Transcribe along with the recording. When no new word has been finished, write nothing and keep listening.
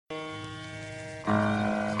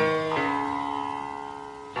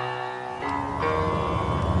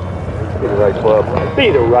right club. Be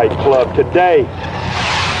the right club today.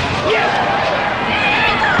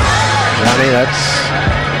 Johnny, that's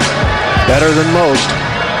better than most.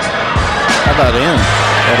 How about in?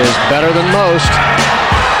 That is better than most.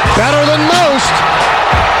 Better than most!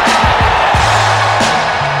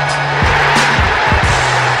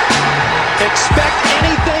 Expect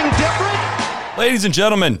anything different? Ladies and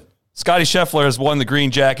gentlemen, Scotty Scheffler has won the green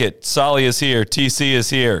jacket. Solly is here. TC is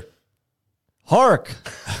here. Hark.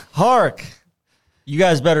 You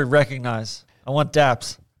guys better recognize. I want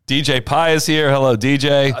daps. DJ Pie is here. Hello,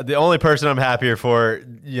 DJ. The only person I'm happier for,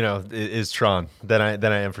 is Tron than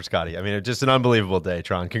I am for Scotty. I mean, it's just an unbelievable day,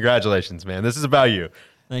 Tron. Congratulations, man. This is about you.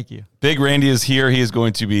 Thank you. Big Randy is here. He is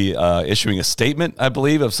going to be issuing a statement, I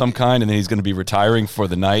believe, of some kind, and then he's going to be retiring for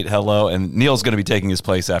the night. Hello. And Neil's going to be taking his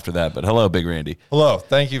place after that. But hello, Big Randy. Hello.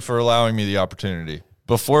 Thank you for allowing me the opportunity.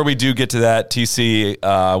 Before we do get to that, TC,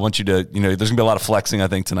 I want you to, there's going to be a lot of flexing, I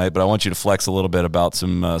think, tonight, but I want you to flex a little bit about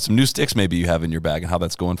some new sticks maybe you have in your bag and how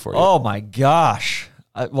that's going for you. Oh, my gosh.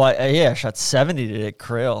 I shot 70 today at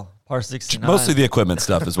Crail, par 69. Mostly the equipment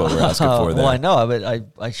stuff is what we're asking for there. Well, I know, but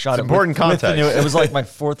I shot it important context. with the new, it was like my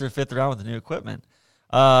fourth or fifth round with the new equipment.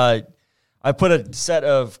 I put a set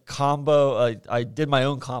of combo, I did my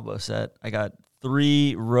own combo set. I got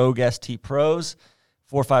 3 Rogue ST Pros,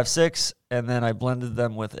 4, 5, 6, and then I blended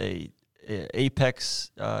them with a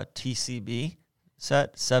Apex TCB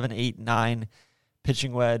set, 7, 8, 9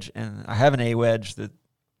 pitching wedge, and I have an A wedge that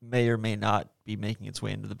may or may not be making its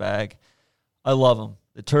way into the bag. I love them.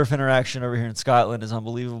 The turf interaction over here in Scotland is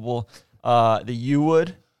unbelievable. The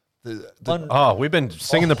U-Wood. We've been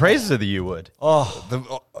singing the praises of the U-Wood.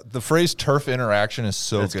 The phrase turf interaction is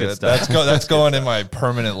so good. stuff. That's going in my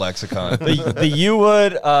permanent lexicon. The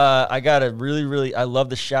U-Wood, I got a really, I love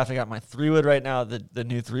the shaft. I got my 3-wood right now. The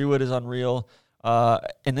new 3-wood is unreal.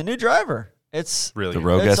 And the new driver. It's really the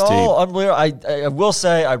Rogue it's ST. all unreal. I will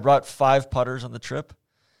say I brought 5 putters on the trip.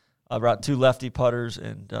 I brought 2 lefty putters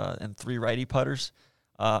and 3 righty putters.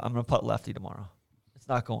 I'm going to putt lefty tomorrow. It's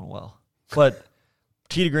not going well. But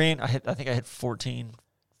tee to green, I think I hit 14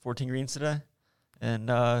 greens today. And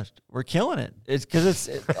we're killing it. It's because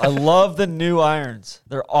I love the new irons.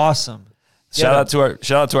 They're awesome. Shout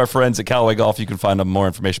out to our friends at Callaway Golf. You can find more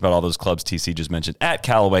information about all those clubs TC just mentioned at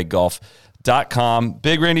CallawayGolf.com.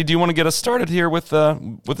 Big Randy, do you want to get us started here with a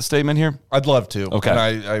statement here? I'd love to. Okay. And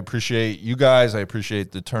I appreciate you guys. I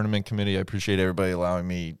appreciate the tournament committee. I appreciate everybody allowing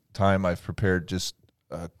me time. I've prepared just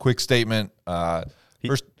a quick statement.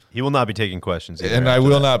 First, he will not be taking questions either. And I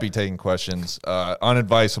will not be taking questions on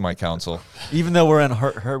advice of my counsel. Even though we're in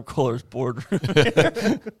Herb Kohler's boardroom.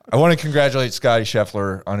 I want to congratulate Scotty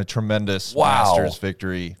Scheffler on a tremendous Masters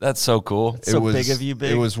victory. That's so cool. It's so big of you,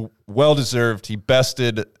 Big. It was well-deserved. He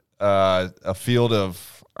bested a field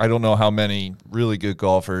of I don't know how many really good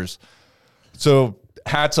golfers. So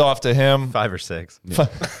hats off to him. 5 or 6. Yeah.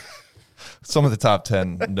 Some of the top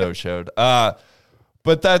 10 no-showed.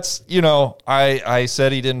 But that's, I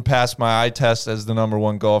said he didn't pass my eye test as the number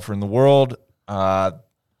 1 golfer in the world. That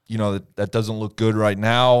doesn't look good right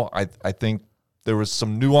now. I think there was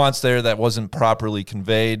some nuance there that wasn't properly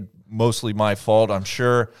conveyed. Mostly my fault, I'm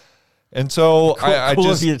sure. And so I cool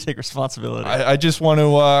just of you to take responsibility. I just want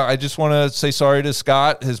to say sorry to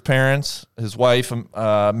Scott, his parents, his wife,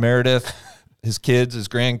 Meredith, his kids, his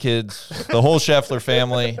grandkids, the whole Scheffler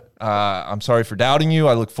family. I'm sorry for doubting you.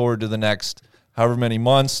 I look forward to the next however many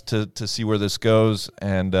months to see where this goes.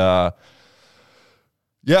 And I'm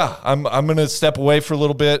going to step away for a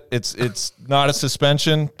little bit. It's not a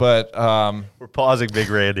suspension, but we're pausing, Big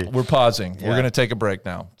Randy. We're pausing. Yeah. We're going to take a break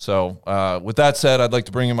now. So with that said, I'd like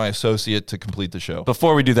to bring in my associate to complete the show.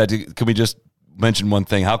 Before we do that, can we just mention one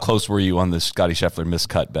thing? How close were you on the Scotty Scheffler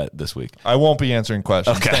miscut bet this week? I won't be answering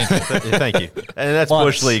questions. Okay. Thank you. Thank you. And that's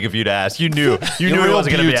Bush League of you to ask. You knew he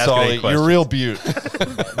wasn't going to be asking any questions. You're real beaut.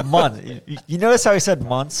 You notice how he said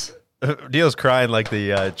months? Neil's crying like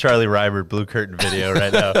the Charlie Reimer Blue Curtain video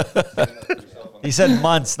right now. He said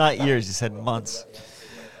months, not years. He said months.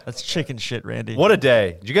 That's chicken shit, Randy. What a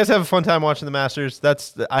day. Did you guys have a fun time watching the Masters?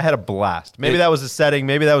 I had a blast. Maybe that was the setting.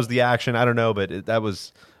 Maybe that was the action. I don't know, but that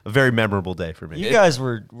was a very memorable day for me. You guys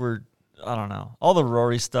were I don't know, all the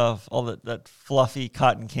Rory stuff, all that fluffy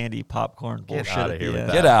cotton candy popcorn bullshit. Outta here with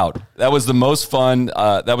that. Get out. That was the most fun.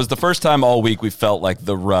 That was the first time all week we felt like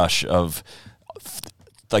the rush of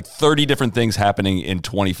like 30 different things happening in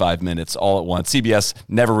 25 minutes all at once. CBS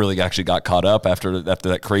never really actually got caught up after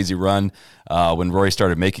that crazy run when Rory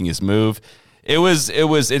started making his move.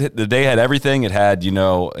 The day had everything. It had,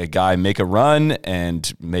 a guy make a run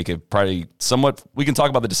and make a probably somewhat, we can talk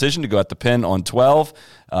about the decision to go at the pin on 12.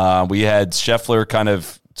 We had Scheffler kind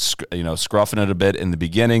of scruffing it a bit in the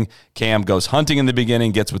beginning. Cam goes hunting in the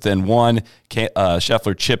beginning, gets within one.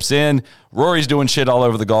 Scheffler chips in. Rory's doing shit all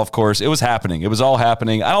over the golf course. It was happening. It was all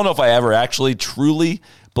happening. I don't know if I ever actually truly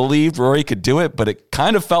believed Rory could do it, but it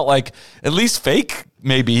kind of felt like at least fake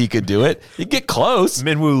maybe he could do it. He'd get close.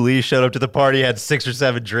 Minwoo Lee showed up to the party, had 6 or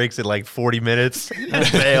 7 drinks in like 40 minutes, and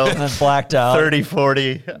failed. And then blacked out.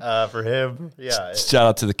 30-40 for him. Yeah. Shout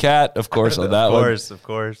out to the cat, of course, on that one. Of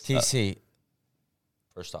course. TC,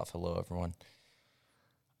 first off, hello, everyone.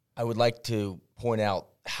 I would like to point out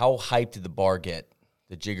how hyped did the bar get,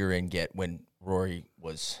 the Jigger Inn get, when Rory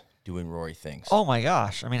was doing Rory things. Oh my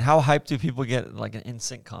gosh! I mean, how hyped do people get at like an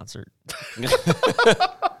NSYNC concert?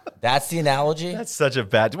 That's the analogy. That's such a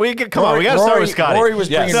bad. Come on, we got to start with Scotty. Rory was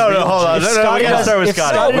bringing No, hold on. No, we got to start with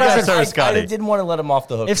Scotty. We got to start with I Scotty. didn't want to let him off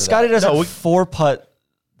the hook. If for Scotty that. doesn't 4-putt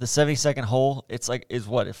the 72nd hole, it's like a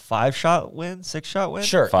 5-shot win, 6-shot win?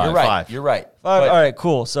 Sure, Five. you're right. Five. You're right. Five. But All right,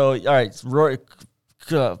 cool. So, all right, Rory.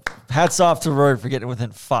 Hats off to Rory for getting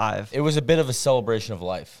within 5. it was a bit of a celebration of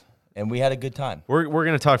life, and we had a good time. We're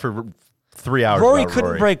going to talk for 3 hours. Rory about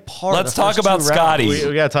couldn't break par. Let's the talk first about 2 Scotty. rounds.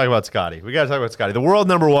 We got to talk about Scotty. The world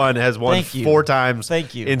number one has won Thank you. 4 times.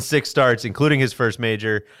 Thank you. In 6 starts, including his first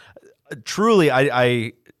major. Truly,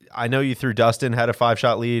 I know you threw Dustin had a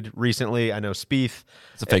 5-shot lead recently. I know Spieth.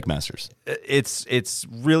 It's a fake Masters. It's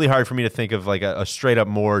really hard for me to think of like a straight up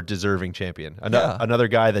more deserving champion. Another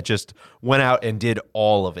guy that just went out and did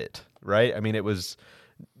all of it. Right? I mean, it was.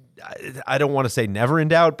 I don't want to say never in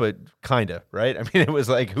doubt, but kind of, right? I mean, it was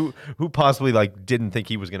like who possibly like didn't think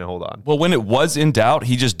he was going to hold on. Well, when it was in doubt,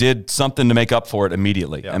 he just did something to make up for it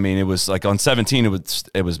immediately. Yeah. I mean, it was like on 17,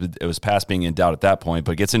 it was past being in doubt at that point,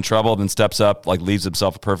 but gets in trouble, then steps up, like leaves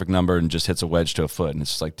himself a perfect number and just hits a wedge to a foot. And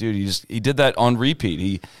it's just like, dude, he did that on repeat.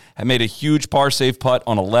 He had made a huge par save putt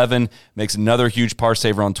on 11, makes another huge par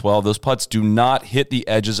saver on 12. Those putts do not hit the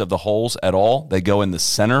edges of the holes at all. They go in the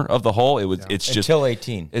center of the hole. It's just Until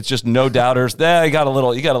 18. It's just no doubters. There, you got a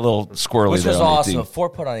little squirrely Which there was on awesome. 18. A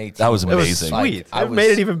 4-putt on 18. That was It was amazing. sweet. I It was-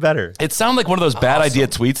 made it even better. It sounded like one of those bad idea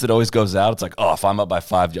tweets that always goes out. It's like, oh, if I'm up by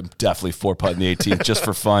 5, I'm definitely 4-putting the 18th just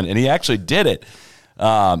for fun. And he actually did it.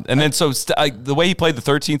 And then the way he played the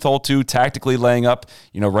 13th hole too, tactically laying up,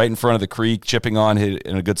 right in front of the creek, chipping on, hit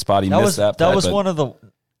in a good spot. He missed that. That putt, was but- one of the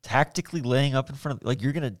tactically laying up in front of like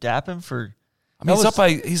you're gonna dap him for. I mean,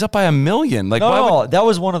 he's up by a million. Like, why No, would, that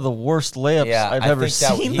was one of the worst layups Yeah, I've I ever think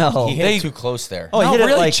that seen. he, though. he hit it too close there. Oh, No, he hit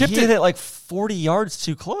really, it like chipped he hit it- it like 40 yards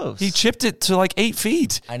too close. he chipped it to like 8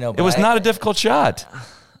 feet. I know, it but was not a difficult shot.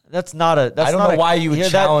 That's not a. That's I don't not know a- why you would yeah,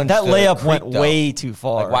 challenge that the layup creek, went though. way too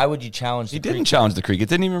far. Like, why would you challenge the He didn't creek? challenge the creek. It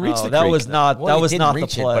didn't even reach No, the that creek. was not. Well, that he was did not the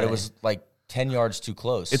reach play. it, but it was like 10 yards too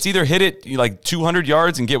close. It's either hit it like 200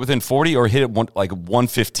 yards and get within 40, or hit it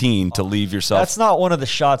 115 to leave yourself. That's not one of the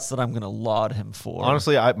shots that I'm going to laud him for.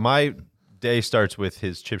 Honestly, my day starts with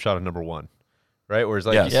his chip shot at number 1, right? Where it's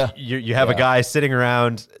like Yes. Yeah. you have a guy sitting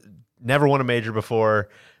around, never won a major before,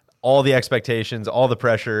 all the expectations, all the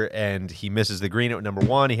pressure, and he misses the green at number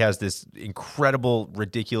 1. He has this incredible,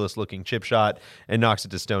 ridiculous looking chip shot and knocks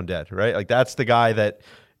it to stone dead, right? Like that's the guy that,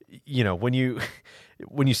 when you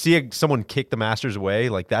see someone kick the Masters away,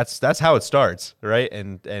 like that's how it starts, right?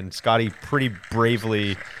 And Scotty pretty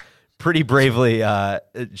bravely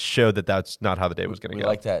showed that that's not how the day was going to we go.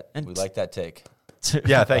 like that. We like that take.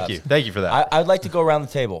 Yeah, thank you for that. I'd like to go around the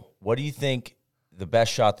table. What do you think the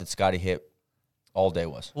best shot that Scotty hit all day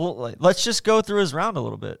was? Well, let's just go through his round a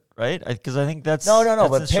little bit, right? Because I think that's No. that's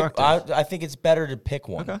But pick, instructive. I think it's better to pick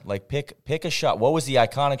one. Okay. Like pick a shot. What was the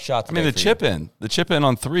iconic shot? I mean, today the chip in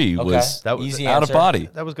on 3 Okay. was That was easy out answer. of body.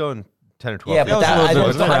 That was going 10 or 12. Yeah, That but was a little I bit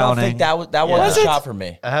don't of think crowning. that wasn't Was a it? shot for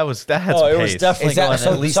me. that had some it was pace. definitely Is that going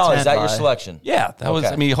so? at least Solid, 10 is that your by. selection? Yeah, that was.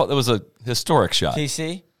 Okay. I mean, that was a historic shot.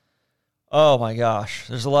 TC. Oh my gosh,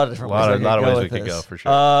 there's a lot of different A lot ways. of ways we with could this. go, for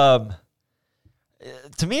sure.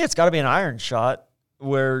 To me, it's got to be an iron shot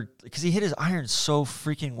because he hit his iron so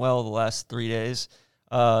freaking well the last 3 days.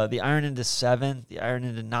 The iron into 7, the iron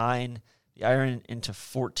into 9, the iron into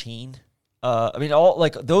 14. I mean, all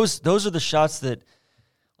like those are the shots that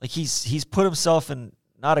like he's put himself in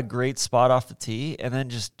not a great spot off the tee, and then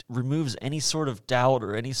just removes any sort of doubt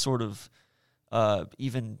or any sort of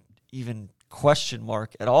even question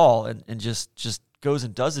mark at all, and just goes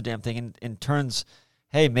and does the damn thing and turns.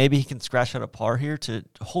 Hey, maybe he can scratch out a par here. To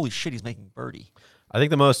holy shit, he's making birdie. I think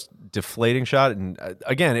the most deflating shot, and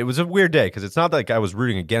again, it was a weird day because it's not like I was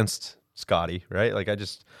rooting against Scotty, right? Like I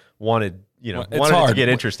just wanted, It's wanted it hard. to get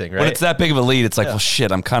interesting, right? When it's that big of a lead, it's like, well,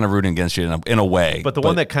 shit, I'm kind of rooting against you in a way. But the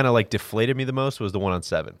one that kind of like deflated me the most was the one on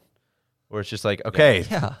 7, where it's just like, okay,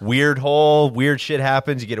 Yeah. weird hole, weird shit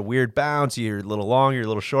happens. You get a weird bounce. You're a little long, you're a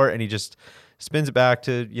little short, and he just spins it back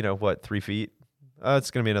to 3 feet.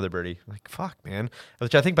 It's gonna be another birdie. Like fuck, man.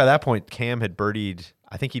 Which I think by that point Cam had birdied.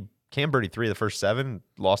 I think Cam birdied 3 of the first 7,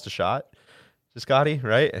 lost a shot to Scotty,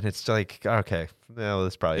 right? And it's like, okay, no,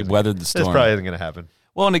 this probably weathered the storm. This probably isn't gonna happen.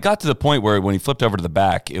 Well, and it got to the point where when he flipped over to the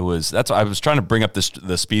back, I was trying to bring up the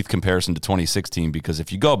Spieth comparison to 2016 because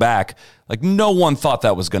if you go back, like no one thought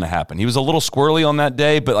that was going to happen. He was a little squirrely on that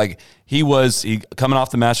day, but like he coming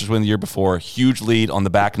off the Masters win the year before, huge lead on the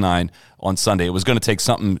back 9 on Sunday. It was going to take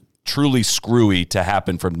something truly screwy to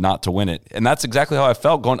happen for him not to win it, and that's exactly how I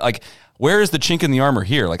felt going. Like, where is the chink in the armor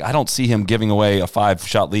here? Like, I don't see him giving away a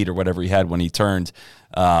 5-shot lead or whatever he had when he turned,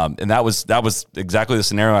 and that was exactly the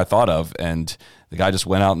scenario I thought of, and the guy just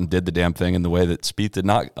went out and did the damn thing in the way that Spieth did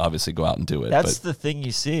not obviously go out and do it. That's the thing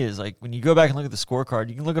you see is like when you go back and look at the scorecard,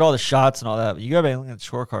 you can look at all the shots and all that, but you go back and look at the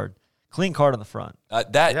scorecard, clean card on the front. And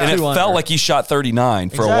it felt like he shot 39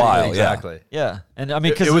 for a Exactly. while. Exactly. Yeah, and I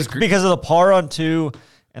mean It was because of the par on 2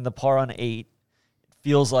 and the par on 8, it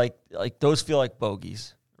feels like those feel like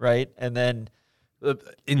bogeys, right? And then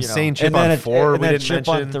Insane chip and then on 4. and We then didn't chip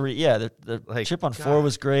mention. on 3. Yeah, the Like, chip on God. 4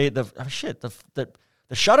 was great. The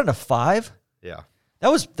shot on a 5. Yeah. That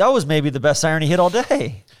was maybe the best iron he hit all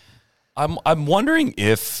day. I'm wondering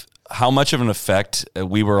if how much of an effect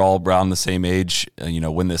we were all around the same age,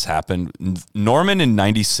 when this happened. Norman in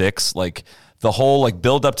 96, like the whole like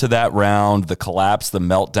build up to that round, the collapse, the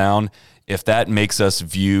meltdown, if that makes us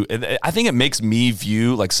view, I think it makes me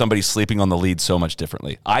view like somebody sleeping on the lead so much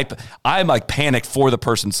differently. I'm like panicked for the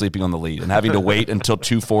person sleeping on the lead and having to wait until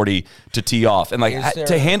 240 to tee off. And like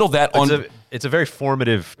to handle that It's a very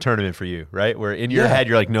formative tournament for you, right? Where in your head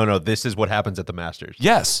you're like, no, this is what happens at the Masters.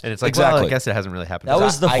 Yes, And it's like, exactly. well, I guess it hasn't really happened. That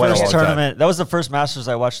was the quite a first long time. tournament. That was the first Masters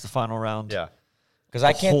I watched the final round. Yeah. Because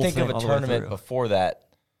I The can't whole think of thing a all the way tournament through. before that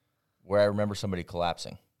where I remember somebody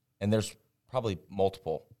collapsing. And there's probably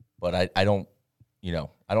multiple, but I don't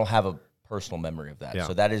have a personal memory of that. Yeah.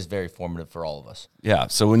 So that is very formative for all of us. Yeah.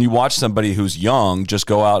 So when you watch somebody who's young just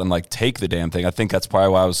go out and like take the damn thing, I think that's probably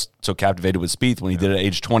why I was so captivated with Spieth when he did it at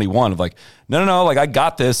age 21 of like, no, like I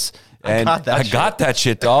got this. And I got that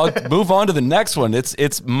shit, dog. Move on to the next one.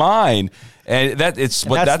 It's mine. And that's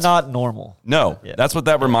not normal. No. Yeah. That's what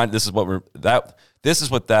that reminded this is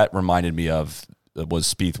what that reminded me of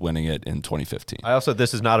was Spieth winning it in 2015.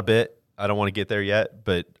 This is not a bit. I don't want to get there yet,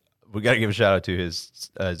 but we got to give a shout out to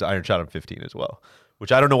his iron shot on 15 as well,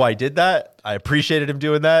 which I don't know why he did that. I appreciated him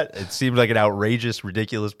doing that. It seemed like an outrageous,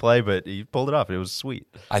 ridiculous play, but he pulled it off. It was sweet.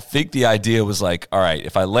 I think the idea was like, all right,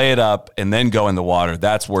 if I lay it up and then go in the water,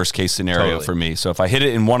 that's worst case scenario for me. So if I hit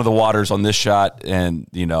it in one of the waters on this shot and,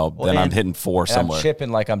 then I'm hitting 4 somewhere. I'm chipping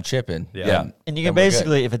like I'm chipping. Yeah. And you can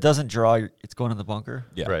basically, if it doesn't draw, it's going in the bunker.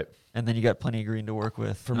 Yeah. Right. And then you got plenty of green to work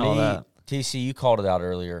with. For and me, all that. TC, you called it out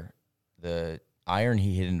earlier. The iron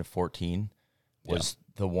he hit into 14 was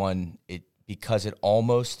the one because it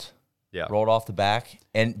almost rolled off the back,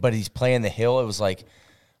 but he's playing the hill. It was like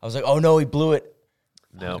I was like, oh no, he blew it.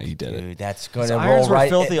 No, he did Dude, it. that's going His to irons roll were right.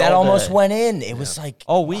 filthy That all almost day. went in. It was like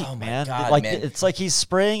all week, oh my man. God, man. It's like he's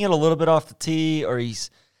spraying it a little bit off the tee, or he's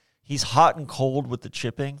hot and cold with the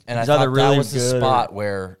chipping. And he's I thought either really that was the good or- spot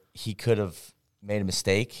where he could have made a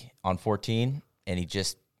mistake on 14, and he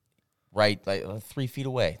just right 3 feet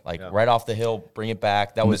away, right off the hill, bring it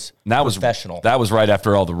back. That was professional. That was right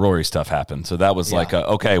after all the Rory stuff happened. So that was like,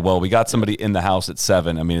 okay, well, we got somebody in the house at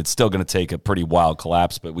 7. I mean, it's still going to take a pretty wild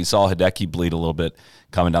collapse, but we saw Hideki bleed a little bit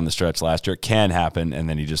coming down the stretch last year. It can happen, and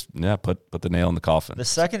then he just put the nail in the coffin. The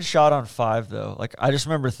second shot on 5, though, like I just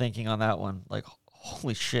remember thinking on that one, like,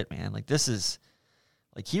 holy shit, man! Like this is,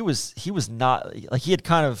 like he was not like he had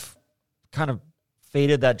kind of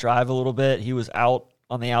faded that drive a little bit. He was out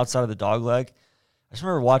on the outside of the dog leg. I just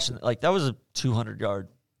remember watching, like, that was a 200-yard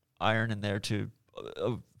iron in there to,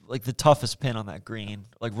 like, the toughest pin on that green,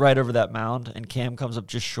 like, right over that mound, and Cam comes up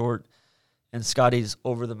just short, and Scotty's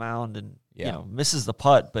over the mound and, misses the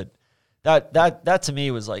putt. But that to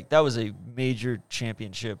me was, like, that was a major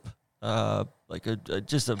championship, like,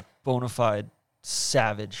 just a bona fide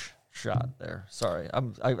savage shot there. Sorry.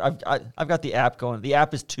 I've got the app going. The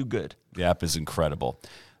app is too good. The app is incredible.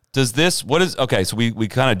 So we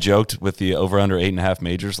kind of joked with the over under 8.5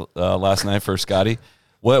 majors last night for Scotty.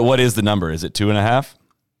 What is the number? Is it 2.5?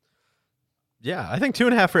 Yeah, I think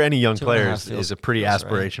 2.5 for any young 2.5 players feels- is a pretty feels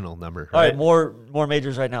aspirational number. All right, more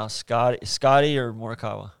majors right now. Scotty or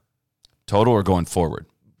Morikawa? Total or going forward?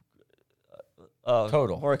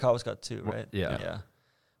 Total. Morikawa's got 2, right? Yeah.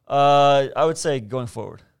 I would say going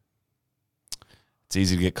forward. It's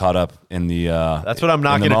easy to get caught up in the. That's what I'm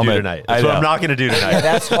not going to do tonight. That's what I'm not going to do tonight.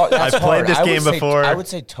 That's hard. That's I've played hard. this game before. I would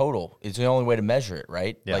say total is the only way to measure it,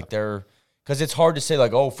 right? Yeah. Like because it's hard to say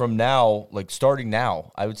like, oh, from now, like starting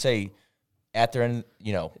now. I would say at their end,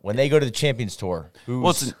 when they go to the Champions Tour. Well,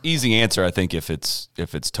 it's an easy answer, I think, if it's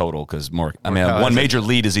total, because Morikawa one is major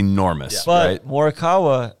lead is enormous, But right?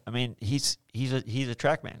 Morikawa, I mean, he's a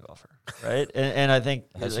TrackMan golfer, right? And I think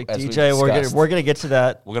As like we DJ, discussed. we're gonna get to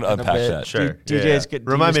that. We're gonna in a unpack bit. that. Sure. DJ's Yeah. DJ's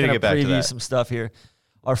Remind me to gonna get back to preview that. some stuff here.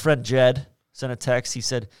 Our friend Jed sent a text. He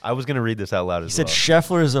said I was going to read this out loud he as said well.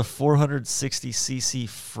 Scheffler is a 460cc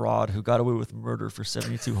fraud who got away with murder for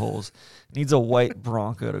 72 holes. Needs a white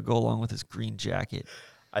Bronco to go along with his green jacket.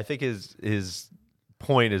 I think his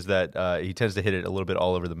point is that he tends to hit it a little bit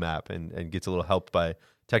all over the map and gets a little helped by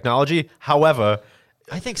technology. However,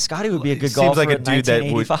 I think Scotty would be a good seems golfer like a in dude that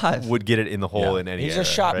 1985. would get it in the hole Yeah. in any He's era, a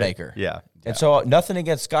shot right? maker. Yeah. And so nothing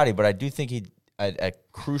against Scotty, but I do think he at a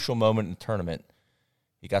crucial moment in the tournament,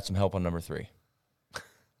 he got some help on number 3.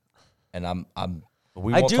 And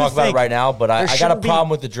we I won't do talk about it think right now, but I there got a shouldn't be- problem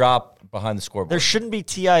with the drop behind the scoreboard. There shouldn't be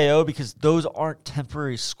TIO because those aren't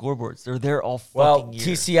temporary scoreboards. They're there all fucking Well, year.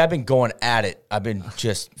 TC, I've been going at it. I've been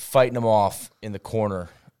just fighting them off in the corner.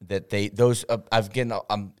 That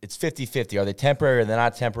it's 50-50. Are they temporary or they're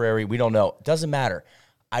not temporary? We don't know. It doesn't matter.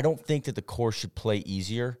 I don't think that the course should play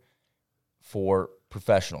easier for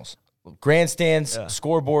professionals. Grandstands,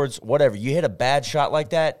 scoreboards, whatever. You hit a bad shot like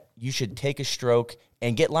that, you should take a stroke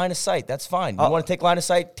and get line of sight. That's fine. You want to take line of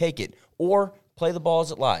sight, take it. Or play the ball as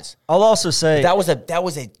it lies. I'll also say That was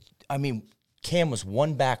a. I mean, Cam was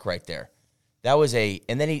one back right there.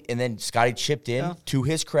 And then Scotty chipped in. To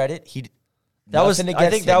his credit, I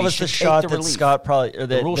think that was the shot that relief. Scott probably or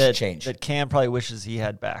The rules should that, change. that Cam probably wishes he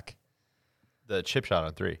had back. The chip shot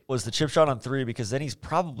on 3. Was the chip shot on 3 because then he's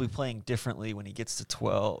probably playing differently when he gets to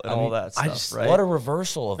 12 and all that stuff, right? What a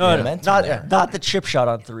reversal of no, momentum there. not the chip shot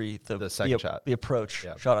on 3. The second shot. the approach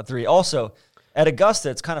Yeah. shot on 3. Also, at Augusta,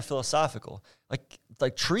 it's kind of philosophical.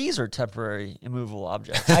 Like trees are temporary immovable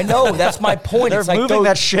objects. I know, that's my point. They're It's like moving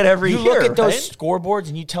that shit every you year. look at those right? scoreboards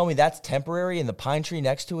and you tell me that's temporary and the pine tree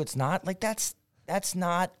next to it's not. Like that's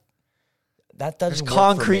not. That There's doesn't work for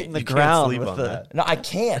concrete me. in the You can't ground sleep with on the. that. No, I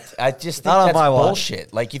can't. I just think Not on that's my watch.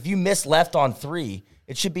 bullshit. Like if you miss left on 3,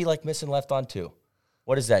 it should be like missing left on 2.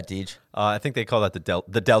 What is that, Deej? I think they call that the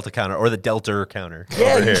Delta counter or the Delta counter. Yeah,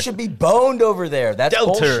 over you here. should be boned over there. That's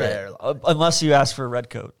bullshit. Unless you ask for a red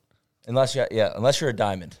coat. Unless you're a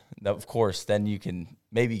diamond, of course, then you can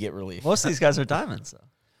maybe get relief. Most of these guys are diamonds, though.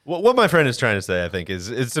 What my friend is trying to say, I think, is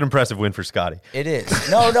it's an impressive win for Scotty. It is.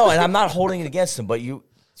 No, and I'm not holding it against him, but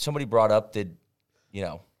somebody brought up did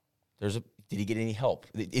he get any help?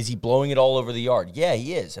 Is he blowing it all over the yard? Yeah,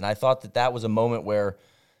 he is. And I thought that was a moment where,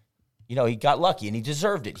 he got lucky and he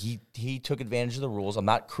deserved it. He took advantage of the rules. I'm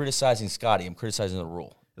not criticizing Scotty. I'm criticizing the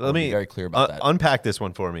rule. Let me be very clear about that. Unpack this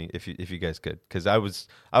one for me, if you guys could, because I was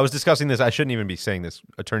discussing this. I shouldn't even be saying this,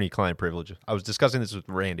 attorney-client privilege. I was discussing this with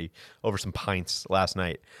Randy over some pints last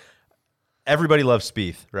night. Everybody loves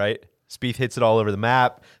Spieth, right? Spieth hits it all over the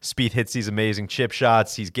map. Spieth hits these amazing chip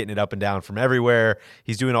shots. He's getting it up and down from everywhere.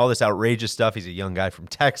 He's doing all this outrageous stuff. He's a young guy from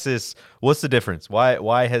Texas. What's the difference?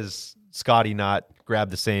 Why has Scotty not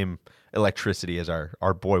grabbed the same electricity as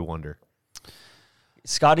our boy wonder?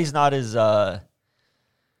 Scotty's not as.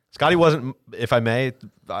 Scotty wasn't, if I may,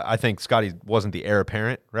 I think Scotty wasn't the heir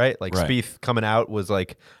apparent, right? Like Right. Spieth coming out was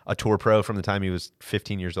like a tour pro from the time he was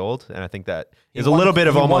 15 years old. And I think that is He a won- little bit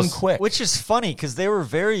of he won almost quick. Which is funny because they were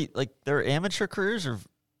their amateur careers are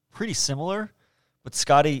pretty similar, but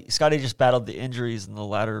Scotty just battled the injuries in the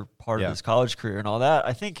latter part Yeah. of his college career and all that.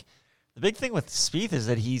 I think the big thing with Spieth is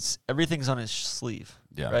that everything's on his sleeve,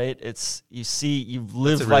 Yeah. right? You've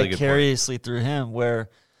lived a really good point. vicariously through him. Where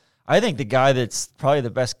I think the guy that's probably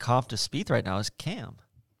the best comp to Spieth right now is Cam.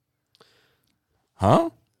 Huh?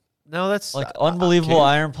 No, that's Like unbelievable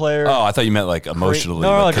iron player. Oh, I thought you meant like emotionally,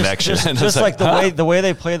 No, the connection. Just like the way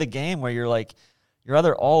they play the game, where you're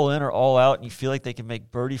either all in or all out, and you feel like they can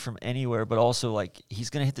make birdie from anywhere, but also like he's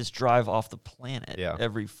gonna hit this drive off the planet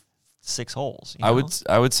every 6 holes. You know?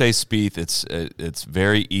 I would say Spieth. It's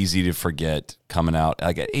very easy to forget coming out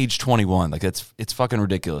like at age 21. Like it's fucking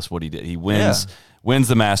ridiculous what he did. He wins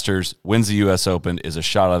the Masters, wins the U.S. Open, is a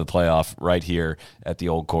shot out of the playoff right here at the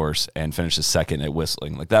old course, and finishes second at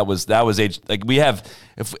Whistling. Like that was age. Like we have,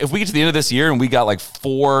 if we get to the end of this year and we got like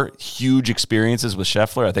 4 huge experiences with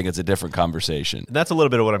Scheffler, I think it's a different conversation. And that's a little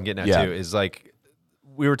bit of what I'm getting at Yeah. too, is like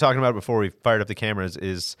we were talking about before we fired up the cameras,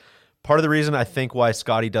 is part of the reason I think why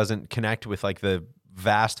Scotty doesn't connect with like the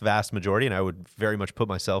vast majority, and I would very much put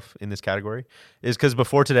myself in this category, is because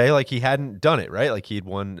before today, like he hadn't done it, right? Like he'd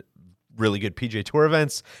won really good PGA Tour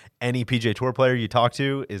events. Any PGA Tour player you talk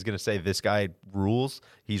to is going to say this guy rules.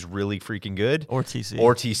 He's really freaking good. Or TC.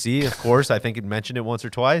 Or TC, of course. I think it mentioned it once or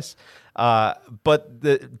twice. But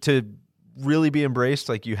to really be embraced,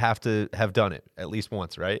 like, you have to have done it at least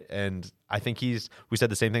once, right? And I think we said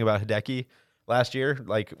the same thing about Hideki last year.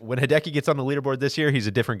 Like, when Hideki gets on the leaderboard this year, he's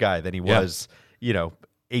a different guy than he was,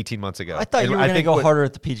 18 months ago. I thought you were going to go harder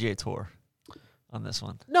at the PGA Tour on this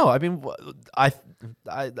one. No, I mean, I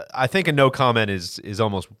think a no comment is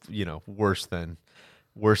almost worse than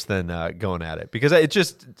going at it, because it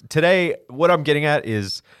just today what I'm getting at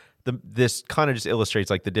is this kind of just illustrates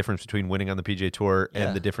like the difference between winning on the PGA Tour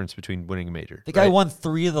and the difference between winning a major. The guy won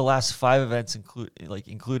 3 of the last 5 events,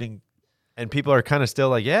 including. And people are kind of still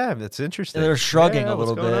like, yeah, that's interesting. They're shrugging a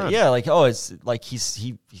little bit. On? Yeah, like, oh, it's like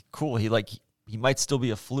he's cool. He might still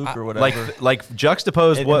be a fluke or whatever. Like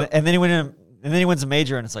juxtapose and then he wins a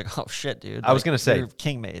major, and it's like, oh shit, dude. I was gonna say, you're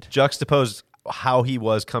king made. Juxtapose how he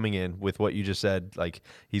was coming in with what you just said. Like,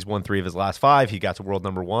 he's won 3 of his last 5. He got to world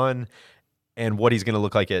number 1, and what he's gonna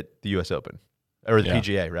look like at the U.S. Open. Or the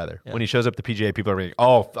PGA, rather. Yeah. When he shows up at the PGA, people are like,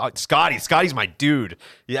 oh, Scotty's my dude.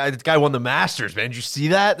 Yeah, this guy won the Masters, man. Did you see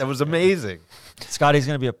that? That was amazing. Scotty's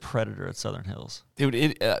going to be a predator at Southern Hills. Dude,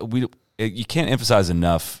 you can't emphasize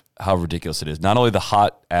enough how ridiculous it is. Not only the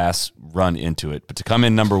hot ass run into it, but to come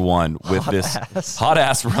in number 1 with hot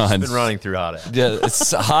ass run. Been running through hot ass. Yeah,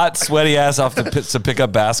 it's hot, sweaty ass off to pick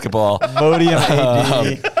up basketball. Modium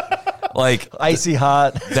AD. Like icy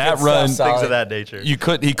hot. That run, things of that nature. He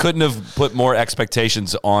couldn't have put more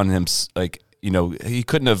expectations on him. Like, he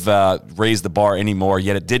couldn't have raised the bar anymore.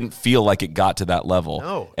 Yet it didn't feel like it got to that level.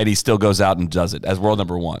 No. And he still goes out and does it as world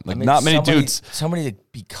number 1. Like, not many dudes. Somebody to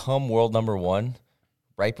become world number 1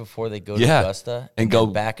 right before they go to Augusta and go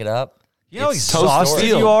back it up. You know how exhausted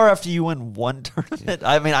you are after you win one tournament?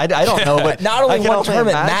 I mean, I don't know, but not only one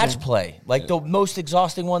tournament, match play. Like the most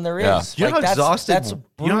exhausting one there is. You know like how exhausted, that's a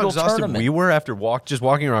brutal tournament. We were after just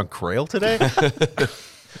walking around Crail today?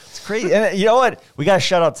 It's crazy. And you know what? We got to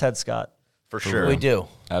shout out Ted Scott. For sure. We do.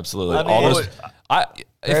 Absolutely. I mean, all those.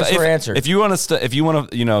 If you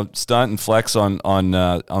want to stunt and flex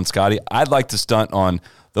on Scotty, I'd like to stunt on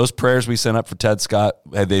those prayers we sent up for Ted Scott.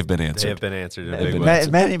 They've been answered. They have been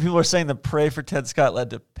answered. Many people are saying the pray for Ted Scott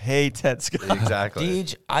led to pay Ted Scott. Exactly.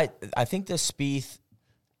 Deej, I think the Spieth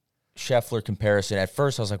Scheffler comparison, at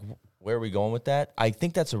first I was like, where are we going with that? I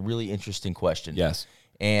think that's a really interesting question. Yes.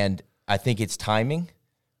 And I think it's timing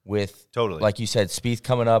with, totally, like you said, Spieth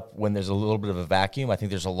coming up when there's a little bit of a vacuum. I think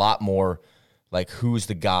there's a lot more, like, who's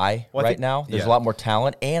the guy right now? There's a lot more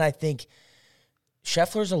talent. And I think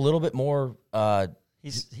Scheffler's a little bit more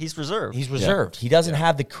He's reserved. He's reserved. He doesn't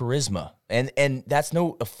have the charisma. And that's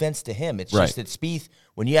no offense to him. It's just that Spieth,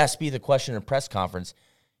 when you ask Spieth a question in a press conference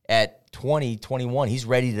at 20, 21, he's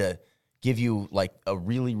ready to give you like a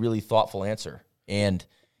really, really thoughtful answer. And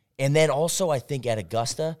then also I think at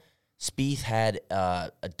Augusta, Spieth had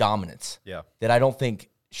a dominance that I don't think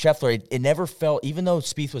Scheffler, it never felt, even though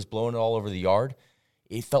Spieth was blowing it all over the yard,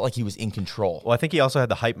 it felt like he was in control. Well, I think he also had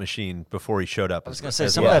the hype machine before he showed up. I was going to say,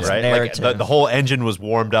 some of that's narrative. Like the whole engine was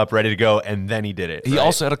warmed up, ready to go, and then he did it. He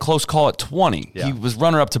also had a close call at 20. Yeah. He was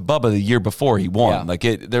runner-up to Bubba the year before he won. Yeah. Like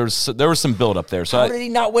there was some build-up there. So how did he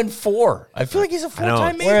not win 4? I feel like he's a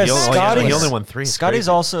 4-time major. Whereas he only won 3. Scotty's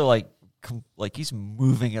also like he's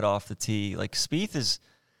moving it off the tee. Like Spieth is,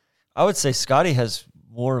 I would say Scotty has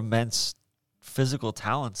more immense physical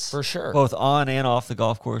talents. For sure. Both on and off the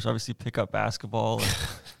golf course. Obviously pick up basketball and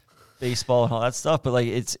baseball and all that stuff. But like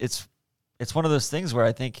it's one of those things where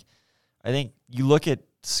I think you look at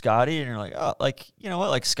Scotty and you're like, oh, like, you know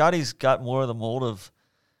what? Like Scotty's got more of the mold of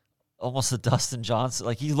almost the Dustin Johnson.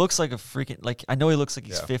 Like he looks like a freaking, like, I know he looks like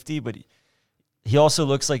he's 50, but he also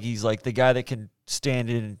looks like he's like the guy that can stand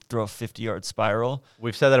in and throw a 50-yard spiral.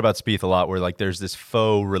 We've said that about Spieth a lot, where like there's this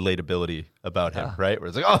faux relatability about him, right? Where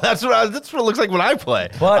it's like, oh, that's what it looks like when I play.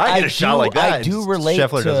 But I get a shot like that. I do relate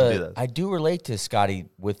Scheffler doesn't do that. I do relate to Scotty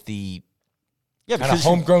with the kind of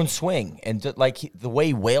homegrown swing and the way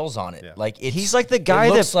he wails on it. Yeah. Like he's like the guy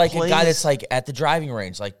that looks like plays, a guy that's like at the driving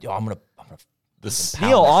range. Like, I'm gonna.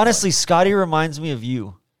 Neil, honestly, Scotty reminds me of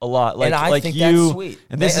you a lot. Like, and I like think you, that's sweet.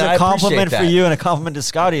 And this is a compliment for you and a compliment to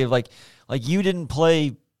Scotty. Of like you didn't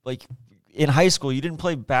play, like in high school, you didn't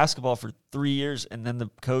play basketball for 3 years, and then the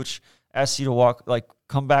coach asked you to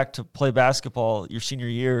come back to play basketball your senior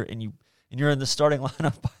year, and you're in the starting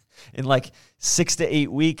lineup in like 6 to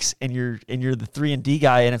 8 weeks, and you're the 3-and-D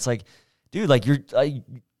guy, and it's like, dude, like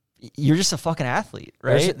you're just a fucking athlete,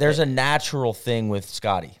 right? There's a natural thing with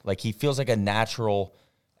Scotty. Like he feels like a natural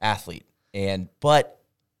athlete, but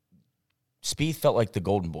Spieth felt like the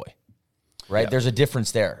golden boy. right? There's a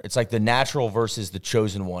difference there. It's like the natural versus the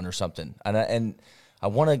chosen one or something. And I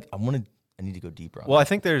need to go deeper on Well, that. I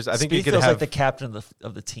think you Spieth could feels have like the captain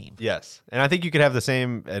of the team. Yes. And I think you could have the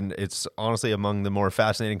same, and it's honestly among the more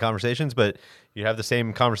fascinating conversations, but you have the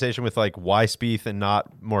same conversation with like why Spieth and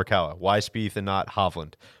not Morikawa, why Spieth and not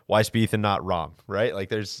Hovland, why Spieth and not Rahm, right?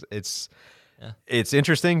 Like it's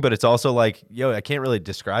interesting, but it's also like, I can't really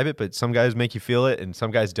describe it, but some guys make you feel it and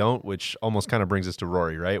some guys don't, which almost kind of brings us to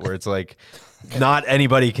Rory, right? Where it's like not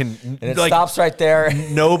anybody can, and it like, stops right there.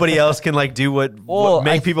 nobody else can like do what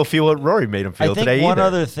make people feel what Rory made him feel I think today one either.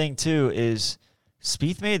 other thing too is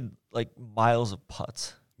Spieth made like miles of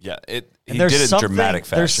putts. Yeah, he And did it in dramatic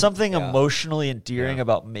fashion. There's something emotionally endearing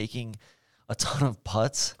about making a ton of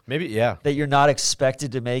putts Maybe, yeah. that you're not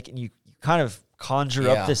expected to make, and you kind of conjure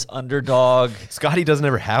up this underdog. Scotty doesn't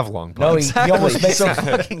ever have long No, putts. he almost makes So it.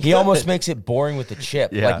 fucking He almost good. makes it boring with the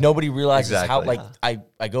chip. Yeah. Like nobody realizes how. Exactly. Like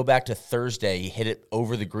I go back to Thursday. He hit it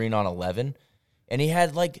over the green on 11, and he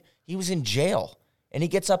was in jail, and he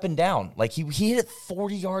gets up and down. Like he hit it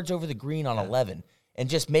 40 yards over the green on 11, and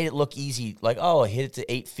just made it look easy. Like, oh, I hit it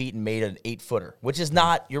to 8 feet and made an 8-footer, which is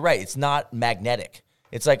not. You're right. It's not magnetic.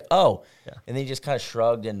 It's like, and then he just kind of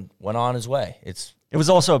shrugged and went on his way. It was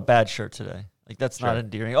also a bad shirt today. Like that's not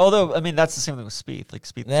endearing. Although I mean that's the same thing with Spieth. Like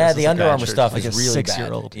Spieth, Yeah, dresses the like Under a Armour shirt, stuff like is a really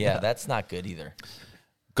 6-year-old. bad. Yeah, that's not good either.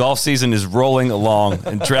 Golf season is rolling along,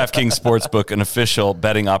 and DraftKings Sportsbook, an official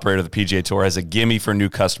betting operator of the PGA Tour, has a gimme for new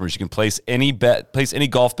customers. You can place any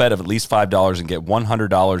golf bet of at least $5 and get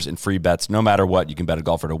 $100 in free bets no matter what. You can bet a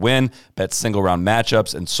golfer to win, bet single-round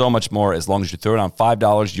matchups, and so much more. As long as you throw down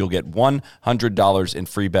 $5, you'll get $100 in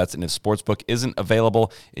free bets. And if Sportsbook isn't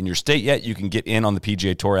available in your state yet, you can get in on the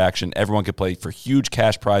PGA Tour action. Everyone can play for huge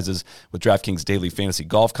cash prizes with DraftKings Daily Fantasy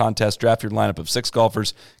Golf Contest. Draft your lineup of 6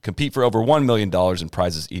 golfers, compete for over $1 million in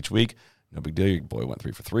prizes each week. No big deal. Your boy went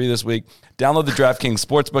 3 for 3 this week. Download the DraftKings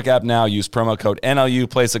Sportsbook app now. Use promo code NLU.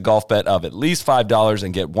 Place a golf bet of at least $5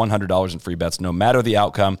 and get $100 in free bets no matter the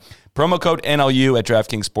outcome. Promo code NLU at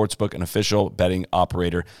DraftKings Sportsbook, an official betting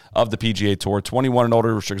operator of the PGA Tour. 21 and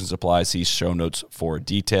older. Restrictions apply. See show notes for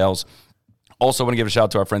details. Also, want to give a shout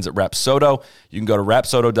out to our friends at Rapsodo. You can go to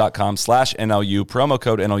rapsodo.com/NLU, promo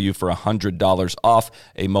code NLU for $100 off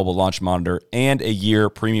a mobile launch monitor and a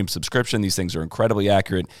year premium subscription. These things are incredibly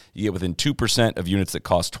accurate. You get within 2% of units that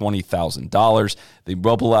cost $20,000. The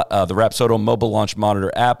Rapsodo mobile launch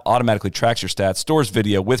monitor app automatically tracks your stats, stores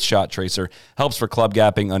video with Shot Tracer, helps for club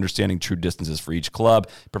gapping, understanding true distances for each club,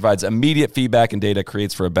 provides immediate feedback and data,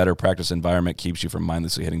 creates for a better practice environment, keeps you from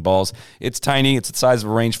mindlessly hitting balls. It's tiny. It's the size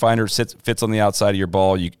of a rangefinder. Fits on the outside of your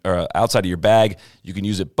ball, outside of your bag. You can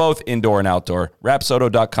use it both indoor and outdoor.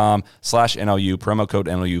 Rapsodo.com/NLU, promo code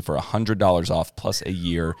NLU for $100 off plus a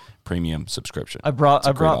year premium subscription. I brought It's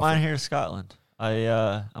a great mine offer. here to Scotland.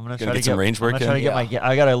 I'm gonna try to get some range work I'm gonna try in? to get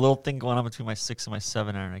I got a little thing going on between my 6 and my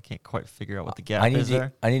 7 iron. I can't quite figure out what the gap is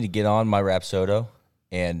there. I need to get on my Rapsodo,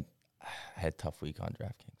 and I had a tough week on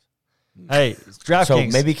DraftKings. Hey, DraftKings. So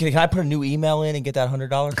maybe can I put a new email in and get that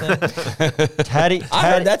 $100 thing?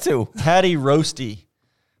 I heard that too. Taddy Roasty,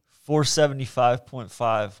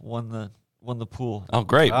 475.5 won the pool. Oh,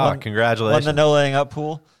 great. Oh, congratulations. Won the no laying up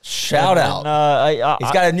pool. Shout out.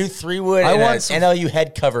 He's got a new 3-wood and an NLU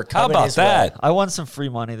head cover How coming about his way. that? I won some free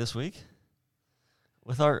money this week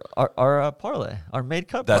with our parlay, our made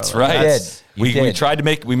cut. That's parlay. right. You did. We tried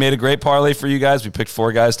to we made a great parlay for you guys. We picked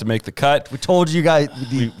 4 guys to make the cut. We told you guys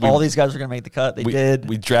all these guys were going to make the cut. They did.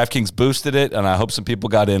 We DraftKings boosted it, and I hope some people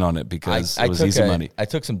got in on it because it was easy money. I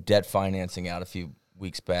took some debt financing out a few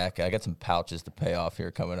weeks back. I got some pouches to pay off here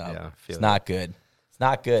coming up. Yeah, it's not good. It's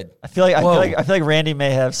not good. I feel like Randy may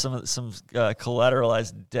have some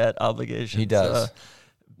collateralized debt obligations. He does.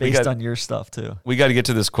 Based on your stuff too. We got to get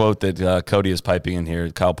to this quote that Cody is piping in here.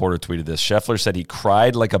 Kyle Porter tweeted this. Scheffler said he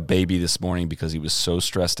cried like a baby this morning because he was so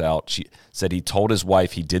stressed out. She said he told his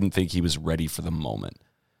wife he didn't think he was ready for the moment.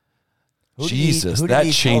 Who did Jesus, he that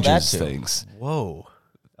tell changes that to? things. Whoa.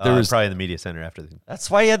 There was probably in the media center after the. That's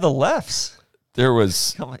why he had the lefts. There was.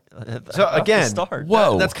 So again,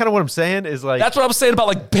 whoa. that's kind of what I'm saying is like. That's what I was saying about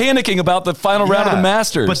like panicking about the final round of the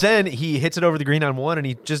Masters. But then he hits it over the green on 1 and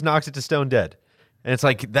he just knocks it to stone dead. And it's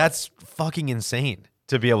like, that's fucking insane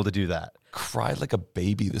to be able to do that. Cried like a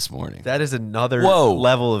baby this morning. That is another Whoa.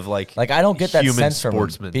 level of like I don't get that human sense from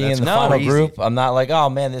sportsman. him. Being That's in the final crazy. group, I'm not like, oh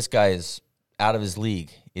man, this guy is out of his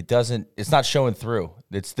league. It's not showing through.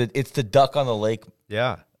 It's the duck on the lake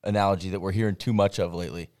analogy that we're hearing too much of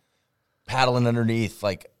lately. Paddling underneath,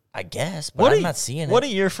 I guess, but I'm not seeing it. What a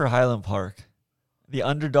year for Highland Park. The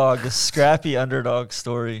underdog, the scrappy underdog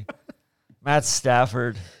story. Matt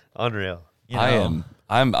Stafford. Unreal. You know?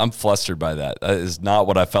 I'm flustered by that. That is not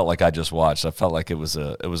what I felt like I just watched. I felt like it was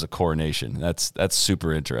a coronation. That's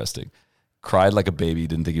super interesting. Cried like a baby.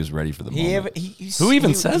 Didn't think he was ready for the moment. Who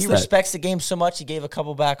even says he that? He respects the game so much. He gave a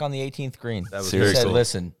couple back on the 18th green. He Seriously. said,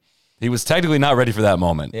 "Listen, he was technically not ready for that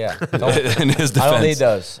moment." yeah, in his defense. I don't need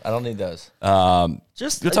those. I don't need those.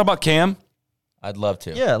 Just you talk about Cam. I'd love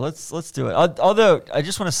to. Yeah, let's do it. Although I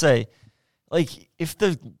just want to say, like, if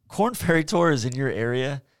the Corn Ferry Tour is in your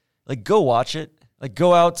area, like, go watch it. Like,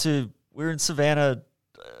 go out to. We were in Savannah,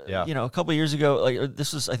 you know, a couple of years ago. Like,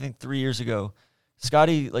 this was, I think, 3 years ago.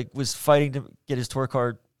 Scotty, like, was fighting to get his tour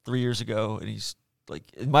card 3 years ago, and he's, like,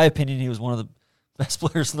 in my opinion, he was one of the best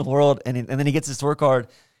players in the world. And then he gets his tour card,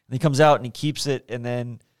 and he comes out and he keeps it, and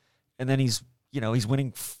then he's, you know, he's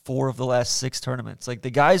winning 4 of the last 6 tournaments. Like,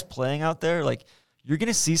 the guys playing out there, like, you're going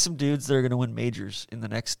to see some dudes that are going to win majors in the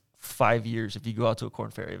next 5 years if you go out to a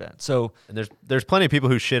Corn Ferry event. So, and there's plenty of people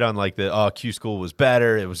who shit on like the Q School was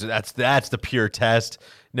better. It was that's the pure test.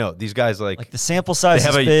 No, these guys like the sample size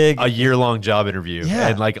they have is big. a year-long job interview, Yeah.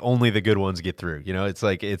 and like only the good ones get through. You know, it's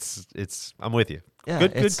like it's. I'm with you. Yeah,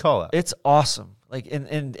 good call out. It's awesome. Like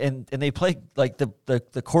and they play like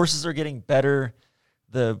the courses are getting better.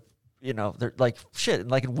 They're like shit.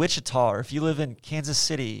 Like in Wichita, or if you live in Kansas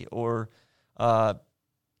City or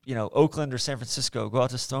Oakland or San Francisco, go out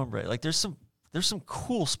to Stonebray. Like there's some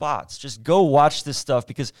cool spots. Just go watch this stuff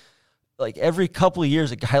because like every couple of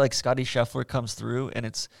years a guy like Scotty Scheffler comes through and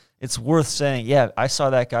it's worth saying, yeah, I saw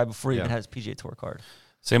that guy before he even had his PGA Tour card.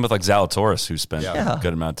 Same with like Zalatoris, who spent a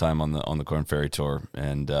good amount of time on the Corn Ferry Tour,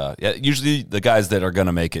 and usually the guys that are going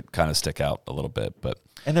to make it kind of stick out a little bit.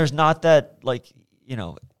 And there's not that like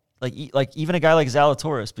even a guy like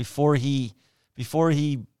Zalatoris before he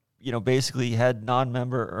basically had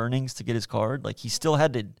non-member earnings to get his card. Like he still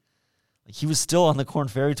had to, like he was still on the Corn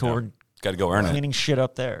Ferry Tour. Got to go earn it. Cleaning shit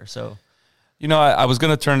up there. So, I was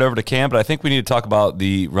going to turn it over to Cam, but I think we need to talk about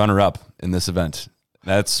the runner-up in this event.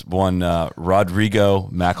 That's one Rodrigo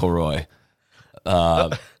McIlroy.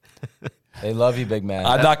 They love you, big man.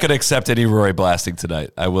 I'm not going to accept any Rory blasting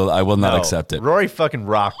tonight. I will not accept it. Rory fucking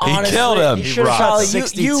rocked. He killed him. He should have shot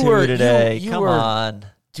 62 you were today. You Come were on.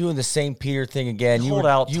 doing the St. Peter thing again. You were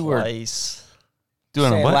twice.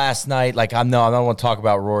 Doing what? last night. Like I don't want to talk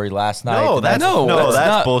about Rory last night. No, that's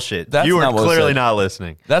not- bullshit. that's You were not what I clearly said. not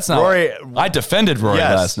listening. That's not. Rory. I defended Rory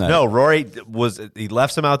last night. No, Rory he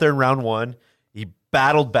left some out there in round 1. He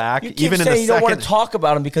battled back. You keep even in saying the you don't want second. to talk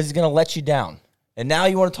about him because he's going to let you down, and now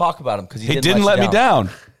you want to talk about him because He didn't let me down.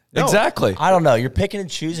 No. Exactly. I don't know. You're picking and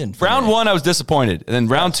choosing. for Round me. 1, I was disappointed, and then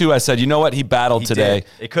round 2, I said, you know what? He battled He today. did.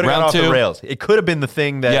 It could have round gone off 2, the rails. It could have been the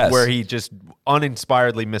thing that Yes. where he just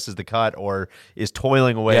uninspiredly misses the cut or is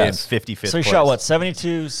toiling away Yes. in 55th So he place. shot what?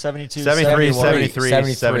 72, 72, 73, 71. 73,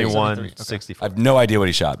 73. 71, 73. Okay. 64. I have no idea what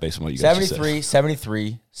he shot based on what you guys just said. 73,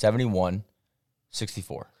 73, 71,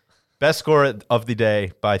 64. Best score of the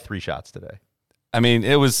day by 3 shots today. I mean,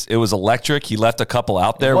 it was electric. He left a couple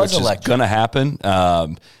out there, was which electric. is going to happen.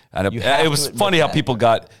 And You have it was to funny admit how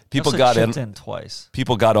that. people Also got chipped in. in twice.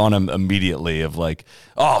 People got on him immediately of like,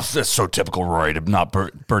 oh, that's so typical Rory to not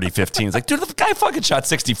birdie 15. It's like, dude, the guy fucking shot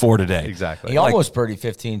 64 today. Exactly. He almost birdied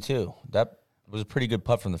 15 too. That was a pretty good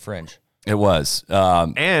putt from the fringe. It was.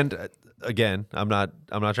 And again, I'm not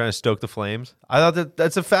trying to stoke the flames. I thought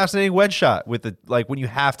that's a fascinating wedge shot with the like when you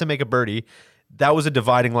have to make a birdie. That was a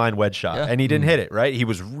dividing line wedge shot, Yeah. and he didn't hit it. Right, he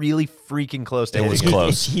was really freaking close to It hitting was it.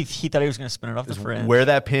 close. He thought he was going to spin it off the fringe. Where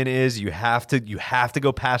that pin is, you have to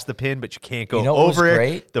go past the pin, but you can't go You know what was over it.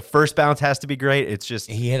 great? The first bounce has to be great. It's just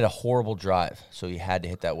He hit a horrible drive, so he had to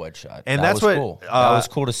hit that wedge shot. And that that's was what, cool. That was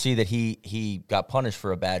cool to see that he got punished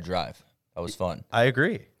for a bad drive. That was fun. I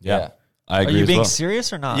agree. Yeah. I Are agree you as being well.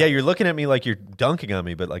 serious or not? Yeah, you're looking at me like you're dunking on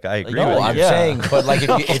me, but like I agree No, with you. I'm Yeah. saying, but like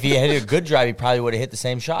if he had a good drive, he probably would have hit the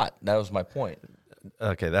same shot. That was my point.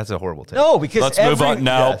 Okay, that's a horrible take. No, because Let's move on.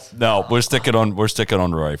 No, Yes. no, we're sticking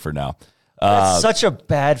on Rory for now. that's such a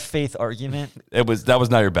bad faith argument. That was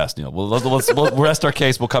not your best, Neil. We'll rest our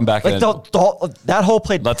case. We'll come back. Like in. that hole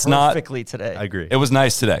played Let's not- perfectly today. I agree. It was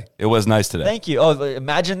nice today. Thank you. Oh,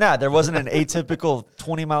 imagine that. There wasn't an atypical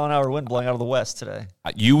 20-mile-an-hour wind blowing out of the west today.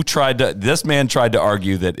 This man tried to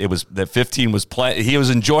argue that 15 was playing. He was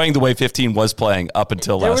enjoying the way 15 was playing up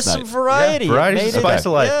until There last was night. some variety. Yeah, variety's It made the spice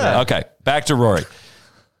of life, man. Okay, back to Rory.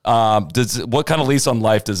 What kind of lease on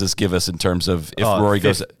life does this give us in terms of if Rory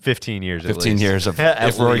goes 15 years, 15 years of At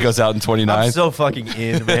if Rory least. goes out in 29? I'm so fucking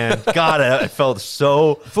in, man. God, I felt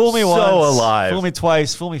so Fool me so once, alive. fool me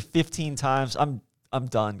twice, fool me 15 times. I'm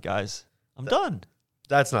done, guys. I'm done.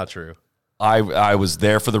 That's not true. I was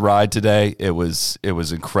there for the ride today. It was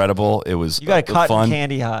incredible. It was You got a cotton fun.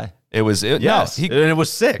 candy high. It was Yes, no, and it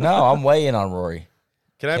was sick. No, I'm way in on Rory.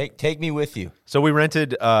 Can I? Take me with you. So we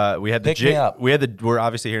rented. We had the Pick me up. We're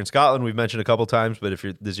obviously here in Scotland. We've mentioned a couple times, but if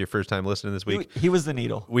this is your first time listening this week, He was the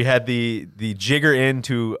needle. we had the jigger in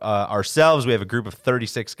to ourselves. We have a group of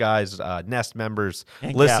 36 guys, Nest members,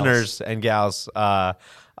 And listeners, and gals,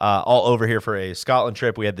 all over here for a Scotland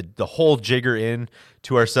trip. We had the whole jigger in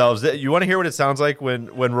to ourselves. You want to hear what it sounds like when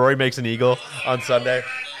Rory makes an eagle on Sunday?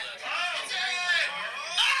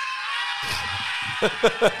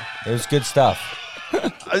 It was good stuff.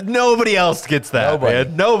 Nobody else gets that. Nobody.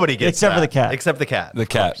 Man. Nobody gets Except that. for the cat. Except the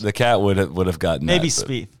cat. the cat would have gotten Maybe that,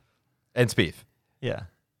 but- Spieth. And Spieth. Yeah.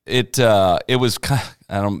 It was kind of,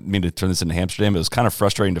 I don't mean to turn this into Amsterdam, but it was kind of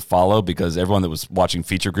frustrating to follow because everyone that was watching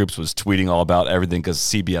feature groups was tweeting all about everything because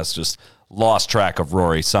CBS just lost track of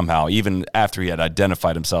Rory somehow, even after he had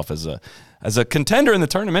identified himself as a contender in the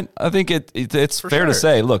tournament. I think it's fair to sure.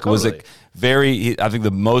 say, look, Totally. it was I think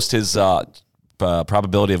the most his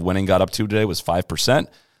probability of winning got up to today was 5%.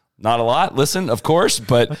 Not a lot. Listen, of course,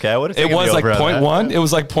 but Okay, I would've it taken was the like over on that. 0.1. It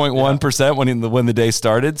was like 0.1% when the day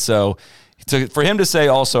started. So for him to say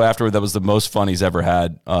also afterward that was the most fun he's ever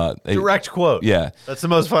had. Direct quote. Yeah. That's the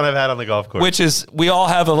most fun I've had on the golf course. Which is, we all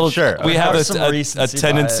have a little, Sure. we have There's some a recency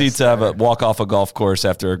tendency bias to have a there. walk off a golf course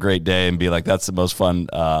after a great day and be like, that's the most fun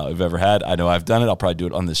I've ever had. I know I've done it. I'll probably do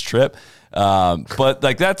it on this trip. But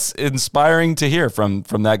like, that's inspiring to hear from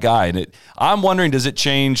that guy. And I'm wondering, does it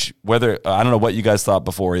change whether, I don't know what you guys thought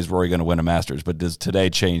before, is Rory going to win a Masters, but does today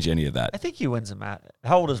change any of that? I think he wins a match.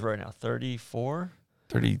 How old is Rory now? 34?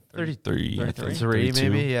 33, 33. 32.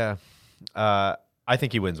 maybe, yeah. I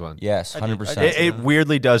think he wins one. Yes, I did- 100%. I did. It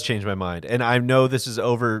weirdly does change my mind. And I know this is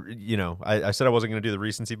over, I said I wasn't going to do the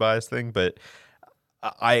recency bias thing, but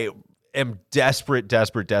I am desperate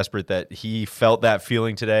that he felt that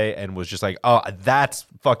feeling today and was just like, oh, that's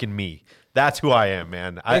fucking me. That's who I am,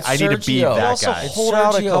 man. I It's need to be Sergio. that Also guy. hold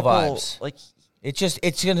out a Sergio couple, vibes. like,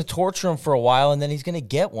 It's going to torture him for a while, and then he's going to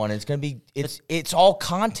get one. It's going to be it's all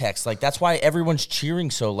context. Like that's why everyone's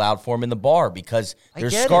cheering so loud for him in the bar because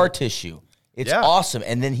there's get scar it. tissue. It's Yeah. awesome,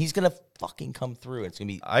 and then he's going to fucking come through. It's going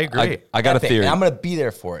to be. I agree. I got a epic, theory. and I'm going to be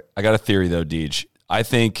there for it. I got a theory though, Deej. I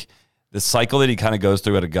think the cycle that he kind of goes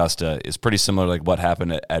through at Augusta is pretty similar to like what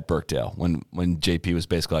happened at Birkdale when JP was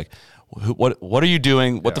basically like, what are you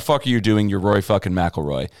doing? What the fuck are you doing? You're Rory fucking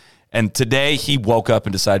McIlroy. And today he woke up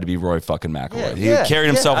and decided to be Rory fucking McIlroy. He carried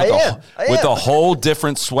himself with a whole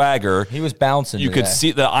different swagger. He was bouncing. You could today.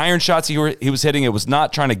 see the iron shots he was hitting. It was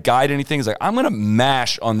not trying to guide anything. He's like, I'm going to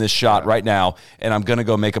mash on this shot right now, and I'm going to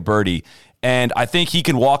go make a birdie. And I think he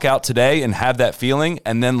can walk out today and have that feeling,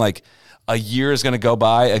 and then like a year is going to go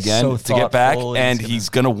by again So to get back, thoughtful, and he's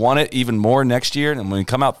going to want it even more next year. And when he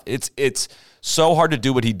come out, it's so hard to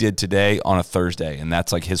do what he did today on a Thursday, and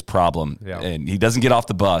that's like his problem. Yeah. And he doesn't get off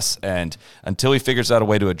the bus, and until he figures out a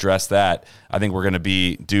way to address that, I think we're going to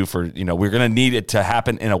be due for, we're going to need it to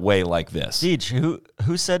happen in a way like this. Deej,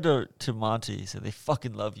 who said to Monty, he said, they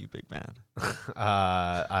fucking love you, big man.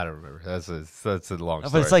 I don't remember. That's a long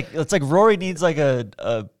But story. it's like Rory needs like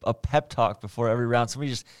a pep talk before every round.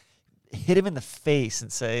 Somebody just hit him in the face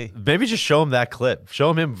and say, Maybe just show him that clip.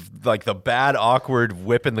 Show him like the bad, awkward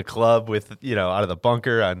whipping the club with, out of the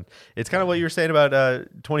bunker. And it's kind of what you were saying about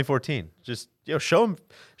 2014. Just, show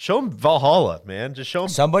him Valhalla, man. Just show him.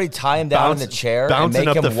 Somebody tie him down in the chair and bouncing make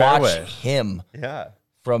up him the watch fairway. him Yeah.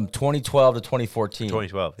 from 2012 to 2014.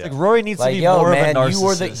 2012. Yeah. like Rory needs Like, to be yo, more man, of a you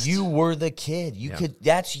narcissist. were the kid.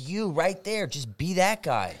 That's you right there. Just be that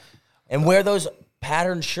guy, and wear those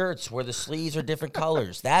patterned shirts where the sleeves are different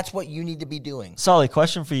colors. That's what you need to be doing. Solly,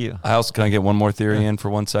 question for you. Can I get one more theory in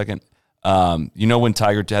for 1 second? When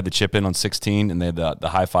Tiger had the chip in on 16 and they had the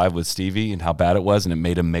high five with Stevie and how bad it was and it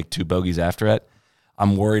made him make 2 bogeys after it?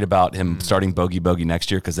 I'm worried about him starting bogey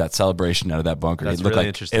next year because that celebration out of that bunker, That's it looked really like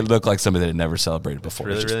interesting. it looked like somebody that had never celebrated before.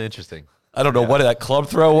 Really, It's just- really interesting. I don't know what that club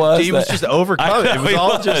throw was. He was just overcome. I It know was he all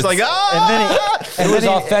was. just like, And ah! then It was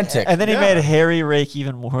authentic. And then he made Harry rake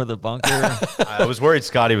even more of the bunker. I was worried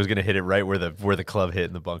Scotty was going to hit it right where the club hit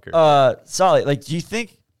in the bunker. Solly, like, do you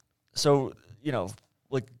think so?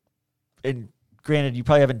 And granted, you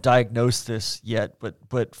probably haven't diagnosed this yet,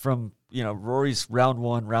 but from Rory's round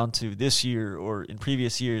 1, round 2 this year or in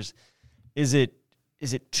previous years, is it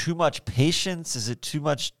too much patience? Is it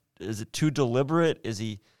too deliberate?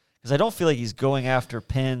 Because I don't feel like he's going after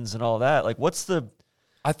pins and all that. Like,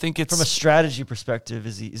 I think it's from a strategy perspective,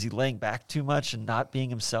 is he laying back too much and not being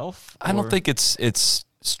himself? I don't Or- think it's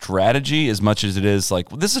strategy as much as it is like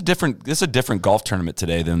this is a different golf tournament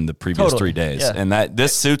today than the previous Totally, 3 days, yeah. and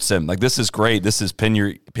this suits him. Like, this is great. This is pin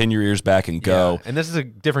your ears back and go. Yeah. And this is a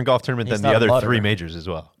different golf tournament He's than the not a other mutter. 3 majors as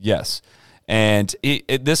well. Yes. And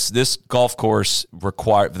this golf course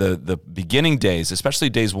require the beginning days, especially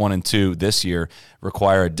days 1 and 2 this year,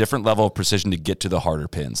 require a different level of precision to get to the harder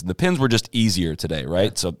pins. And the pins were just easier today,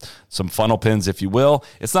 right? So some funnel pins, if you will.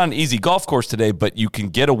 It's not an easy golf course today, but you can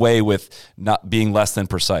get away with not being less than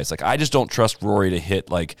precise. Like, I just don't trust Rory to hit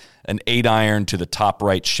like an 8-iron to the top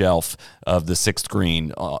right shelf of the 6th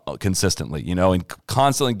green consistently, and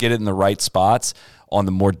constantly get it in the right spots on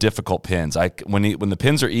the more difficult pins. When the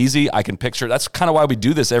pins are easy, I can picture. That's kind of why we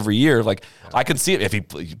do this every year. Like, I can see it if he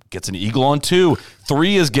gets an eagle on 2,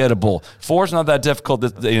 3 is gettable, 4 is not that difficult.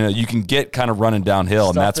 You can get kind of running downhill,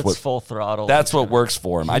 and that's what full throttle. That's what works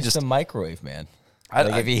for him. He's a microwave man.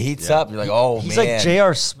 If he heats up, you're like, oh, he's man. like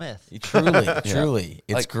J.R. Smith. Truly.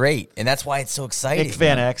 It's great. And that's why it's so exciting. Nick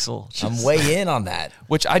Van Exel. I'm way in on that.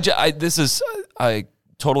 Which this is a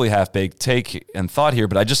totally half-baked take and thought here,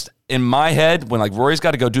 but I just, in my head, when like Rory's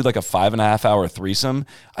got to go do like a 5.5-hour threesome,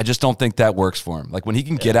 I just don't think that works for him. Like, when he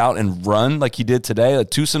can get out and run like he did today, like,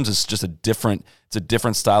 twosomes is just a different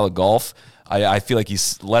style of golf. I feel like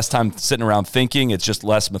he's less time sitting around thinking. It's just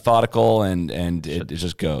less methodical, and it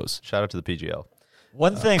just goes. Shout out to the PGL.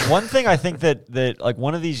 One thing I think that like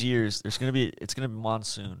one of these years it's gonna be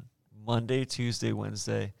monsoon, Monday, Tuesday,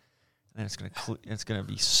 Wednesday, and it's gonna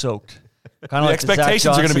be soaked. Kind of like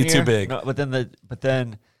expectations are gonna be too big. No, but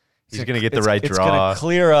then he's gonna get the right draw. It's gonna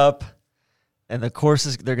clear up, and the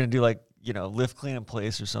courses they're gonna do like lift, clean, in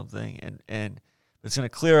place or something, and it's gonna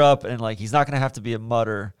clear up, and like he's not gonna have to be a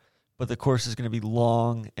mutter, but the course is gonna be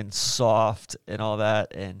long and soft and all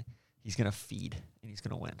that, and he's gonna feed and he's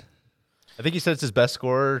gonna win. I think he said it's his best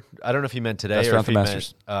score. I don't know if he meant today best or round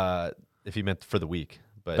if he meant for the week.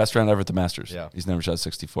 But best round ever at the Masters. Yeah. He's never shot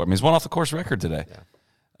 64. I mean, he's won off the course record today.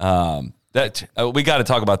 Yeah. We got to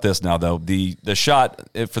talk about this now, though. The shot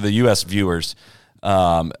for the U.S. viewers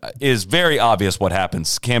is very obvious what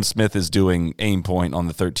happens. Cam Smith is doing aim point on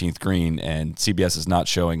the 13th green, and CBS is not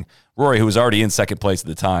showing Rory, who was already in second place at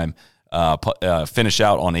the time, finish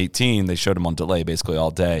out on 18. They showed him on delay basically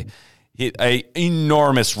all day. A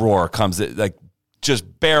enormous roar comes, like,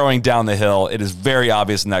 just barreling down the hill. It is very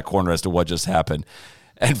obvious in that corner as to what just happened.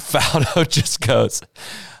 And Faldo just goes,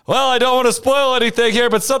 well, I don't want to spoil anything here,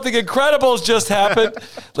 but something incredible has just happened.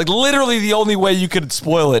 Like, literally the only way you could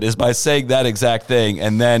spoil it is by saying that exact thing.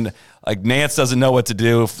 And then, like, Nance doesn't know what to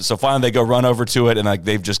do. So finally they go run over to it, and like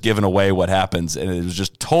they've just given away what happens. And it was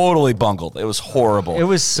just totally bungled. It was horrible. It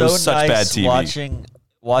was so such bad nice TV.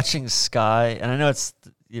 watching Sky. And I know it's,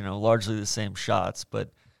 largely the same shots, but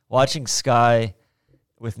watching Sky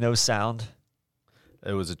with no sound.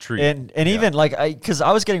 It was a treat. And even like because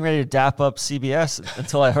I was getting ready to dap up CBS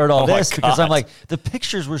until I heard all this, because I'm like, the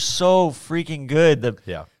pictures were so freaking good.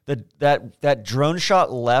 That drone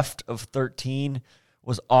shot left of 13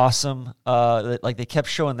 was awesome. Like, they kept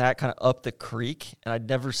showing that kind of up the creek, and I'd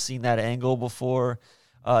never seen that angle before.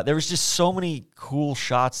 There was just so many cool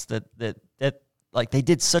shots that like they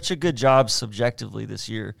did such a good job subjectively this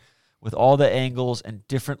year with all the angles and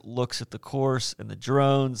different looks at the course and the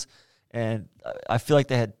drones. And I feel like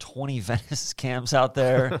they had 20 Venice cams out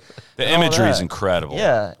there. The imagery is incredible.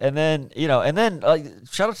 Yeah. And then,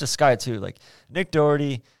 shout out to Sky too, like Nick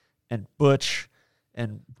Doherty and Butch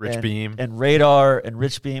and Rich Beam and Radar and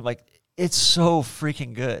Rich Beam. Like, it's so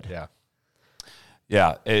freaking good. Yeah.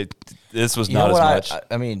 Yeah. This was not as much.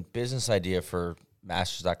 I mean, business idea for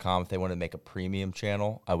Masters.com. If they want to make a premium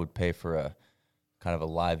channel, I would pay for a kind of a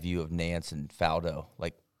live view of Nance and Faldo,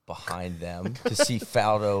 like, behind them to see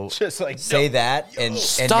Faldo just like say that and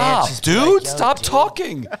stop, and dude. Stop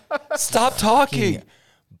talking. Stop talking.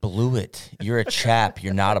 Blew it. You're a chap.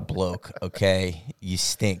 You're not a bloke. Okay, you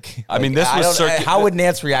stink. I mean, this was how would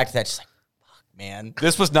Nance react to that? Just like, fuck, man.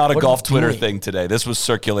 This was not a What are golf you Twitter doing? thing today. This was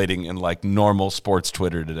circulating in like normal sports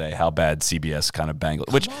Twitter today. How bad CBS kind of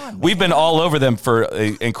bangled, which we've been all over them for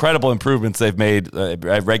incredible improvements they've made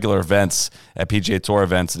at regular events, at PGA Tour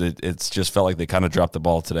events. It's just felt like they kind of dropped the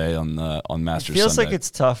ball today on Masters. It feels Sunday. like it's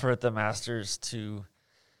tougher at the Masters to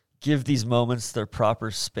give these moments their proper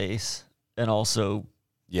space and also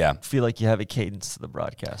feel like you have a cadence to the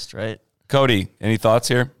broadcast, right? Cody, any thoughts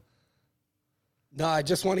here? No, I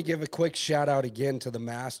just want to give a quick shout out again to the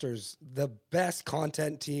Masters, the best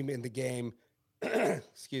content team in the game.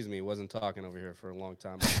 Excuse me, wasn't talking over here for a long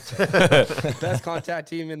time. Best content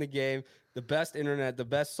team in the game, the best internet, the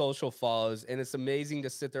best social follows, and it's amazing to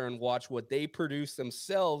sit there and watch what they produce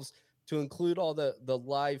themselves to include all the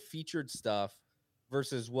live featured stuff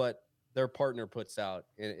versus what their partner puts out.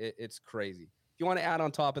 And it's crazy. If you want to add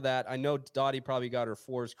on top of that, I know Dottie probably got her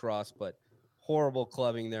fours crossed, but horrible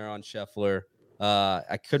clubbing there on Scheffler.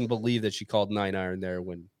 I couldn't believe that she called 9-iron there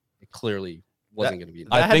when it clearly wasn't going to be.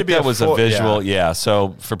 I think that was a visual. Yeah.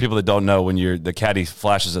 So for people that don't know, when the caddy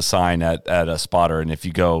flashes a sign at a spotter, and if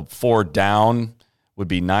you go 4 down would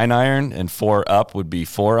be 9 iron and 4 up would be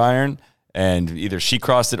 4 iron. And either she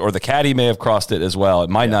crossed it or the caddy may have crossed it as well. It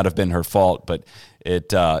might not have been her fault, but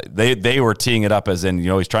they were teeing it up as in,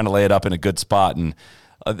 he's trying to lay it up in a good spot. And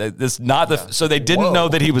so they didn't know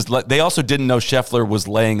that he was, they also didn't know Scheffler was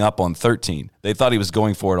laying up on 13. They thought he was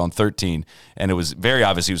going for it on 13. And it was very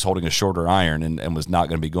obvious he was holding a shorter iron and was not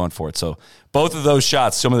going to be going for it. So both of those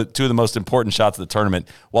shots, two of the most important shots of the tournament,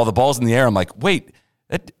 while the ball's in the air, I'm like, wait,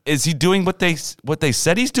 is he doing what they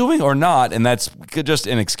said he's doing or not? And that's just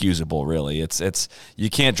inexcusable, really. It's you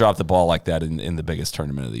can't drop the ball like that in the biggest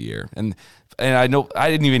tournament of the year. And I know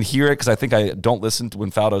I didn't even hear it because I think I don't listen to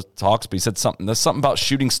when Faldo talks, but he said something about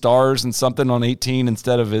shooting stars and something on 18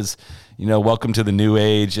 instead of his, welcome to the new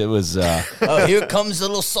age. It was oh, here comes the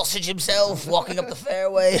little sausage himself walking up the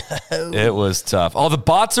fairway. It was tough. Oh, the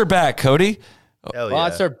bots are back, Cody.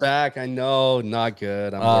 Bots are back. I know, not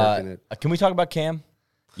good. I'm working it. Can we talk about Cam?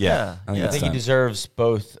 Yeah. I think he deserves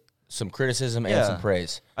both some criticism and some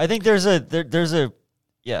praise. I think there's a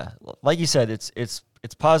like you said,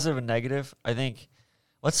 it's positive and negative. I think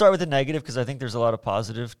let's start with the negative because I think there's a lot of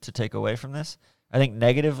positive to take away from this. I think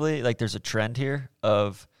negatively, like there's a trend here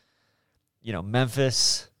of,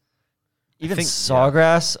 Memphis, even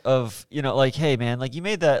Sawgrass of, like, hey man, like you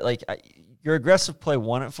made that, like your aggressive play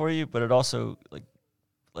won it for you, but it also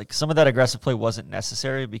like some of that aggressive play wasn't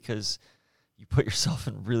necessary because you put yourself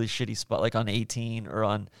in a really shitty spot, like on 18 or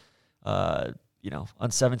on, on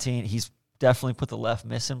 17. He's definitely put the left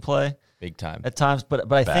miss in play, big time at times.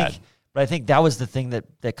 But I think that was the thing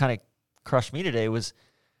that kind of crushed me today was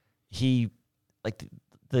he like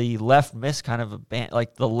the left miss kind of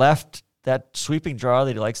like the left that sweeping draw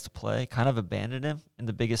that he likes to play kind of abandoned him in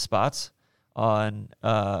the biggest spots on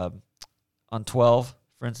 12,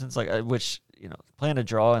 for instance, like which playing a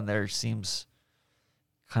draw in there seems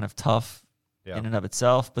kind of tough. Yeah. In and of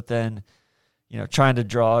itself, but then, trying to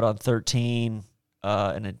draw it on 13,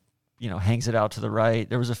 and it, hangs it out to the right.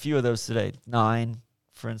 There was a few of those today, 9,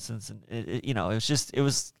 for instance, and it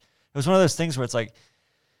was one of those things where it's like,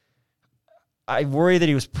 I worry that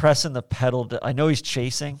he was pressing the pedal. I know he's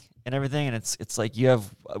chasing and everything, and it's like you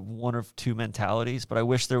have one of two mentalities, but I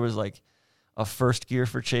wish there was like a first gear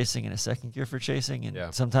for chasing and a second gear for chasing,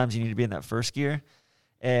 and sometimes you need to be in that first gear.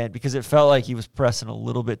 And because it felt like he was pressing a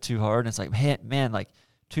little bit too hard, and it's like, man, like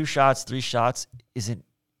 2 shots, 3 shots isn't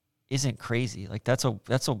crazy. Like that's a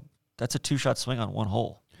 2-shot swing on one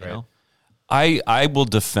hole. You know? I will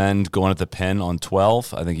defend going at the pin on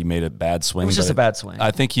 12. I think he made a bad swing. It was just a bad swing.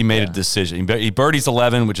 I think he made a decision. He birdies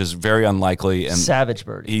 11, which is very unlikely, and savage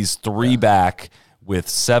birdie. He's 3 back with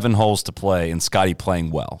 7 holes to play, and Scotty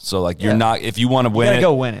playing well. So like you're not, if you want to win it,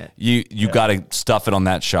 go win it. You got to stuff it on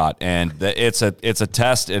that shot, and it's a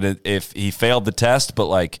test. And if he failed the test, but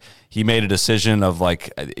like he made a decision of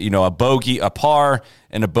like a bogey, a par,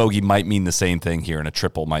 and a bogey might mean the same thing here, and a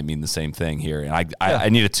triple might mean the same thing here. And I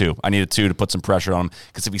need a 2. I need a 2 to put some pressure on him,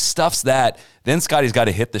 because if he stuffs that, then Scotty's got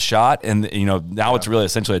to hit the shot, and now it's really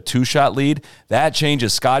essentially a 2-shot lead. That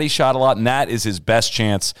changes Scotty's shot a lot, and that is his best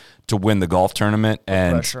chance to win the golf tournament.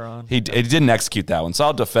 And he didn't execute that one, so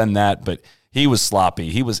I'll defend that. But he was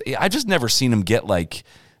sloppy. I just never seen him get like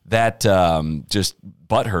that, just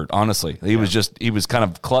butthurt. Honestly, he was kind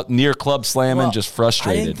of near club slamming, just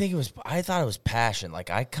frustrated. I didn't think it was. I thought it was passion. Like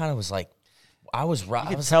I kind of was like, I was right.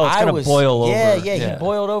 You could tell it's gonna boil over. Yeah, he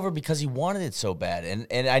boiled over because he wanted it so bad.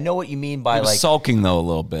 And I know what you mean by he was like sulking though a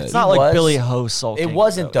little bit. It's not like Billy Ho sulking. It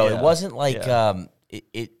wasn't though. Yeah. It wasn't like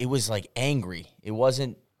it was like angry. It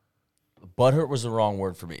wasn't. Butthurt was the wrong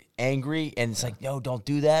word for me. Angry, and it's like, no, don't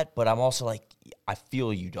do that. But I'm also like, I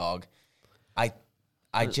feel you, dog.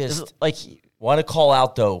 I just like want to call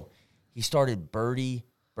out though. He started birdie.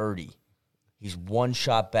 He's 1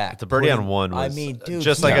 shot back. The birdie on 1 was, I mean, dude,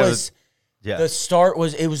 just like the start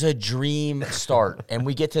was. It was a dream start, and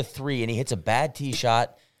we get to 3, and he hits a bad tee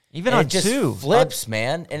shot. Even and on it just 2, flips,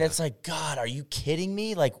 man. And it's like, God, are you kidding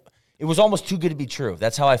me? Like, it was almost too good to be true.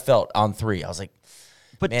 That's how I felt on 3. I was like,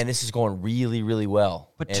 man, this is going really, really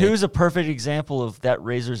well. But 2 is a perfect example of that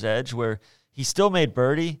razor's edge where he still made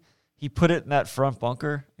birdie. He put it in that front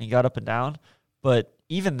bunker and he got up and down. But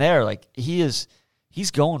even there, like he's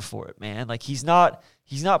going for it, man. Like he's not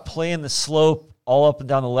playing the slope all up and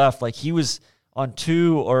down the left. Like he was on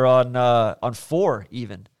 2 or on 4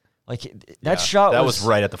 even. Like that shot was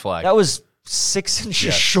right at the flag. That was 6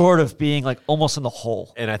 inches short of being like almost in the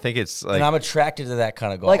hole. And I think it's like, and I'm attracted to that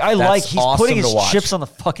kind of golf. Like he's awesome putting his to watch. chips on the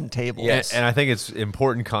fucking table. Yes. and I think it's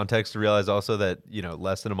important context to realize also that,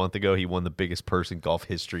 less than a month ago, he won the biggest purse in golf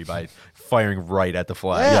history by firing right at the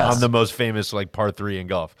flag Yes. on the most famous par 3 in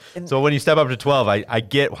golf. So when you step up to 12, I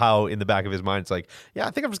get how in the back of his mind, it's like, yeah, I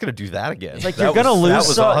think I'm just going to do that again. It's like That you're gonna was- lose that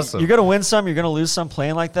was some, awesome. you're gonna win some, you're gonna lose some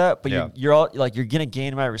playing like that. But Yeah. you're gonna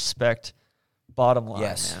gain my respect. Bottom line,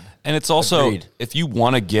 Yes. man. And it's also, Agreed. if you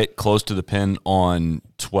want to get close to the pin on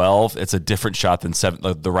 12, it's a different shot than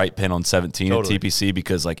the right pin on 17 Totally. at TPC,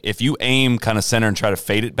 because like if you aim kind of center and try to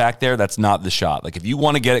fade it back there, that's not the shot. Like if you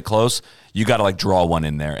want to get it close, you got to like draw one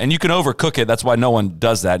in there. And you can overcook it. That's why no one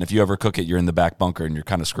does that. And if you overcook it, you're in the back bunker and you're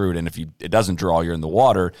kind of screwed. And if it doesn't draw, you're in the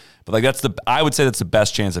water. But like I would say that's the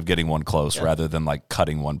best chance of getting one close rather than like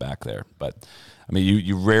cutting one back there. But I mean,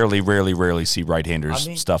 you rarely see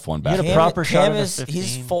right-handers stuff one back. You had a there. proper shot Cam at a is 15.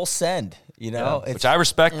 he's full send. Which I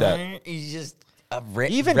respect that. He's just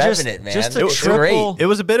Even revving just- it, man. just a It's triple- great. It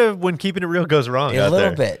was a bit of when keeping it real goes wrong. A out little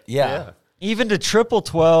there. bit, yeah. Even to triple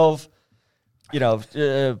 12,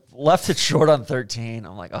 left it short on 13.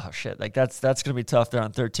 I'm like, oh shit, like that's gonna be tough there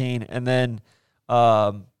on 13. And then,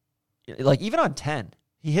 like even on 10,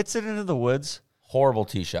 he hits it into the woods. Horrible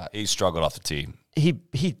tee shot. He struggled off the tee.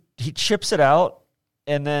 He chips it out,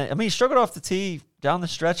 and then he struggled off the tee down the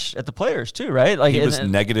stretch at the Players too, right? Like He and- was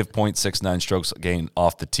and- negative 0.69 strokes gain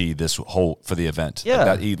off the tee this whole for the event. Yeah. Like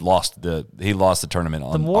that, he lost the tournament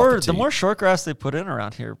on the more off the tee. more short grass they put in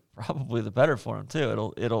around here, probably the better for him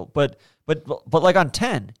too. But like on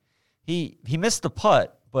 10, he missed the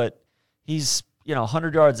putt, but he's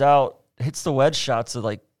 100 yards out, hits the wedge shots at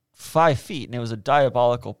like 5 feet, and it was a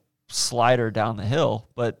diabolical slider down the hill.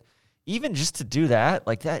 But even just to do that,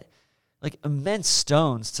 like immense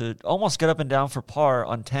stones to almost get up and down for par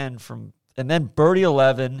on 10 and then birdie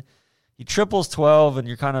 11, he triples 12, and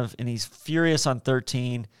and he's furious on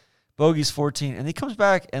 13, bogeys 14, and he comes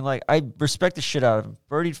back and like I respect the shit out of him.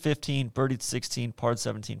 Birdied 15, birdied 16, parred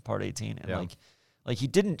 17, parred 18, and like he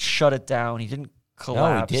didn't shut it down, he didn't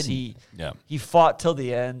collapse. didn't. He fought till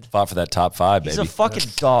the end. Fought for that top 5, He's baby. a fucking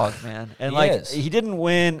dog, man. And He is. he didn't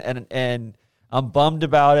win, and I'm bummed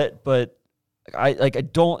about it, but I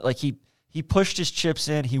don't like he pushed his chips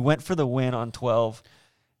in. He went for the win on 12,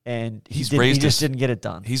 and he just didn't get it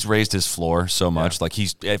done. He's raised his floor so much. Like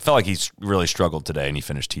it felt like he's really struggled today, and he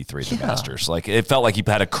finished T3 at the Masters. Like it felt like he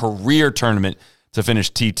had a career tournament to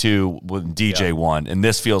finish T2 when DJ won, and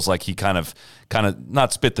this feels like he kind of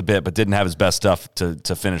not spit the bit, but didn't have his best stuff to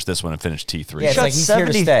finish this one and finish T3. Yeah, it's shot like he's here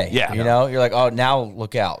to 70 stay. Yeah. You're like, oh, now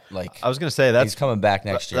look out. Like I was going to say he's coming back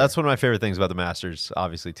next year. That's one of my favorite things about the Masters,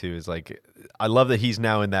 obviously, too, is like I love that he's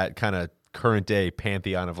now in that kind of current day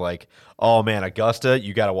pantheon of like, oh man, Augusta,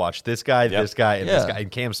 you got to watch this guy, this guy, and this guy.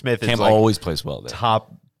 And Cam Smith Cam is like always plays well there.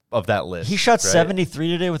 top of that list. He shot right? 73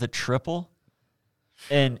 today with a triple,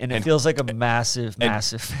 and it feels like a massive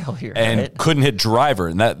failure. And right? couldn't hit driver,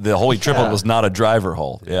 and that the hole he tripled was not a driver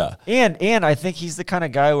hole. Yeah. And I think he's the kind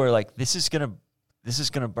of guy where like this is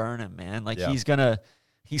gonna burn him, man. Like he's gonna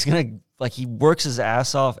like he works his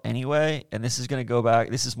ass off anyway, and this is gonna go back.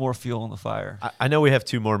 This is more fuel in the fire. I know we have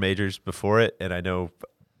 2 more majors before it, and I know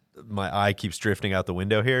my eye keeps drifting out the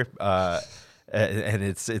window here. And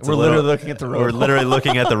it's We're literally looking at the road We're hole. literally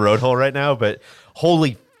looking at the road hole right now, but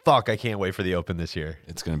holy fuck, I can't wait for the Open this year.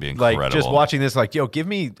 It's going to be incredible. Like just watching this, like, yo, give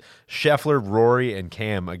me Scheffler, Rory, and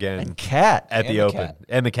Cam again And Cat. at the the Open, Cat.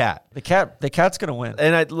 and the Cat. The cat's gonna win.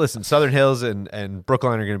 And listen, Southern Hills and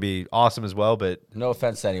Brookline are going to be awesome as well, but no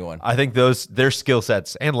offense to anyone. I think their skill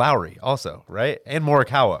sets, and Lowry also, right, and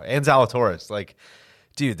Morikawa and Zalatoris, like,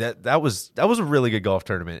 dude, that was a really good golf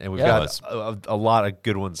tournament, and we've got a lot of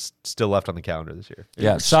good ones still left on the calendar this year.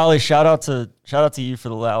 Yeah. Solly, shout out to you for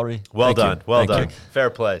the Lowry. Well Thank you. done, well Thank done, you. fair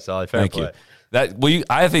play, Solly, fair Thank play. you. That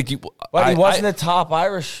I think you. Well, he I- wasn't I- the top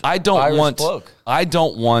Irish. I don't Irish want. bloke. I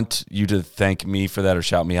don't want you to thank me for that or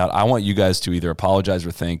shout me out. I want you guys to either apologize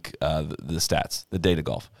or thank the stats, the data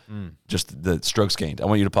golf, just the strokes gained. I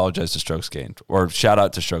want you to apologize to strokes gained or shout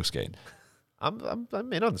out to strokes gained. I'm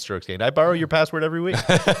in on the strokes gained. I borrow your password every week.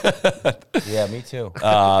 Yeah, me too.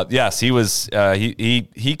 Yes, he was. He.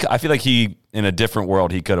 I feel like he, in a different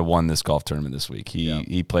world, he could have won this golf tournament this week.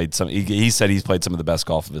 He played some. He said he's played some of the best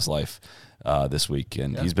golf of his life this week,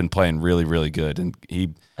 and he's been playing really, really good. And he's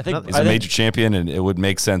a major champion, and it would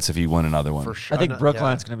make sense if he won another one. For sure. I think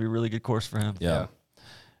Brookline's going to be a really good course for him. Yeah.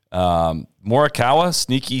 Morikawa,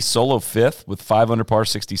 sneaky solo 5th with 5 under par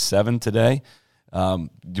 67 today. Do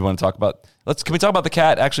you want to talk about? Can we talk about the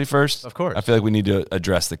Cat actually first? Of course. I feel like we need to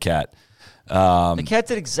address the Cat. The Cat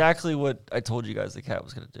did exactly what I told you guys the Cat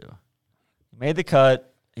was going to do. He made the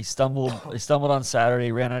cut. He stumbled on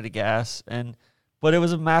Saturday, ran out of gas, but it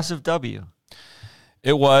was a massive W.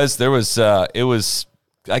 It was. There was. It was.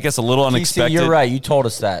 I guess a little unexpected. You're right. You told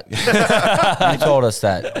us that. You told us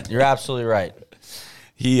that. You're absolutely right.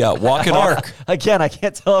 He walking off Again, I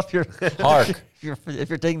can't tell if you're Hark. if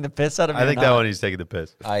you're taking the piss out of me. I think that one he's taking the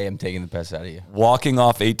piss. I am taking the piss out of you. walking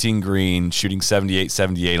off 18 green, shooting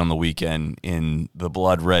 78-78 on the weekend in the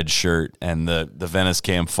blood red shirt, and the Venice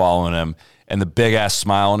cam following him, and the big ass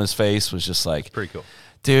smile on his face was just like Pretty cool.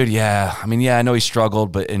 Dude, yeah. I mean, yeah, I know he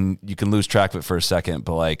struggled, and you can lose track of it for a second,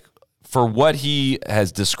 but like for what he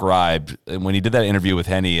has described, and when he did that interview with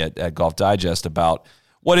Henny at Golf Digest about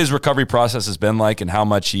what his recovery process has been like and how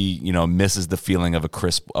much he, misses the feeling of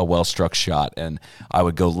a well-struck shot. And I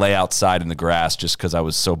would go lay outside in the grass just because I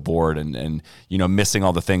was so bored and missing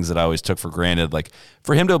all the things that I always took for granted. Like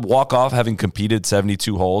for him to walk off having competed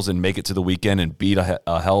 72 holes and make it to the weekend and beat a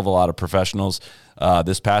hell of a lot of professionals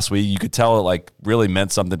this past week, you could tell it like really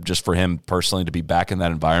meant something just for him personally to be back in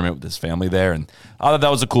that environment with his family there. And I thought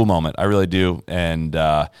that was a cool moment. I really do. And,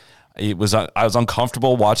 I was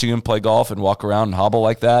uncomfortable watching him play golf and walk around and hobble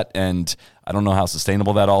like that, and I don't know how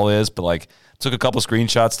sustainable that all is. But like, took a couple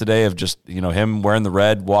screenshots today of just him wearing the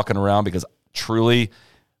red, walking around, because truly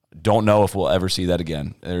don't know if we'll ever see that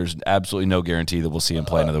again. There's absolutely no guarantee that we'll see him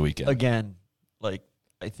play another weekend again. Like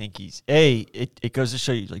I think he's it goes to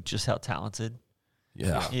show you like just how talented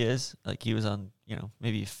he is. Like he was on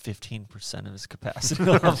maybe 15% of his capacity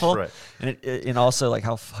level, Right. And also like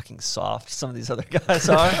how fucking soft some of these other guys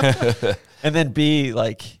are. And then B,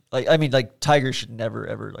 like Tiger should never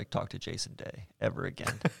ever like talk to Jason Day ever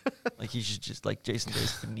again. Like he should just like Jason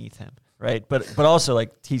Day's beneath him, right? But also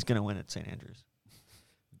like he's gonna win at St. Andrews.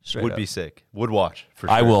 Straight Would up. be sick. Would watch for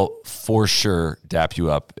sure. I will for sure dap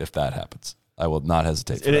you up if that happens. I will not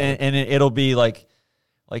hesitate. For that. And it'll be like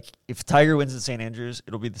if Tiger wins at St. Andrews,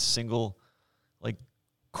 it'll be the single like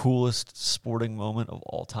coolest sporting moment of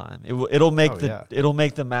all time. It'll make it'll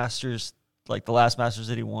make the Masters, like the last Masters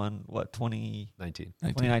that he won,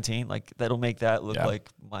 2019, like that'll make that look like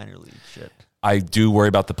minor league shit. I do worry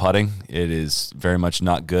about the putting. It is very much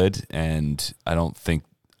not good, and I don't think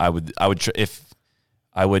I would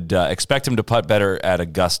expect him to putt better at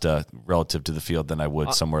Augusta relative to the field than I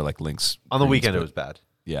would somewhere like Links. On the weekend, it was bad.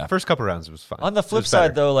 Yeah. First couple rounds, it was fine. On the flip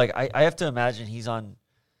side, though, like I have to imagine he's on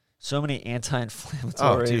so many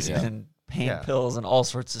anti-inflammatories and pain pills and all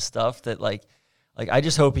sorts of stuff that like I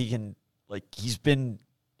just hope he can, like, he's been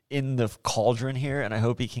in the cauldron here, and I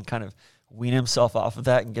hope he can kind of wean himself off of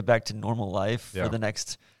that and get back to normal life for the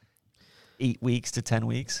next 8 weeks to 10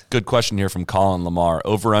 weeks. Good question here from Colin Lamar.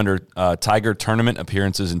 Over under Tiger tournament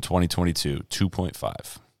appearances in 2022,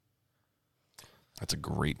 2.5. That's a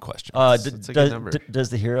great question. That's a good number.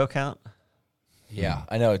 Does the hero count? Yeah,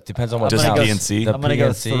 I know. It depends on what does counts. PNC. I'm going to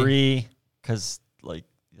go 3 because, like,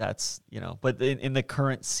 that's, but in the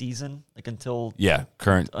current season, like until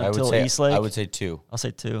Eastlake, I would say 2. I'll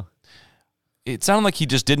say 2. It sounded like he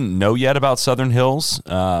just didn't know yet about Southern Hills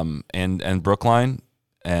and Brookline,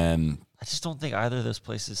 and I just don't think either of those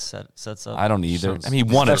places sets up. I don't either. I mean,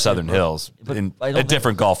 he won at Southern Hills, a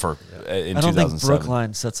different golfer in 2007. I don't think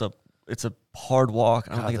Brookline sets up. It's a hard walk.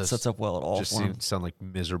 I don't think it sets up well at all. Just sound like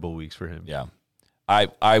miserable weeks for him. Yeah, I'd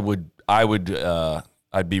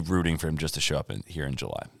be rooting for him just to show up here in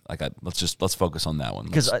July. Like, let's focus on that one.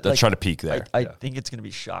 Let's try to peak there. I think it's going to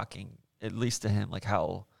be shocking, at least to him, like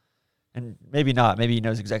how, and maybe not. Maybe he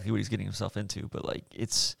knows exactly what he's getting himself into, but like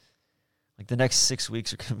it's like the next 6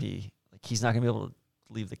 weeks are going to be like he's not going to be able to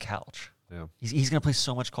leave the couch. Yeah, he's going to play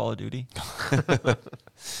so much Call of Duty.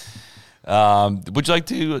 Would you like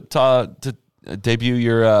to debut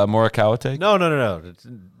your Morikawa take? No. It's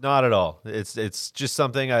not at all. It's just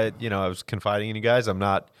something I was confiding in you guys. I'm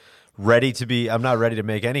not ready to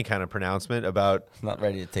make any kind of pronouncement about. I'm not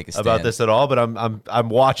ready to take a stand about this at all. But I'm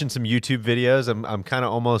watching some YouTube videos. I'm kind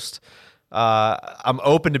of almost. I'm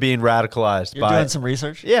open to being radicalized. You're doing some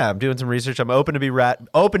research? Yeah, I'm doing some research. I'm open to being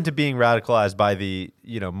being radicalized by the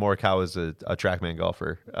Morikawa's a TrackMan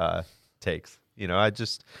golfer takes. I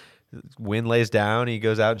just. Wind lays down, he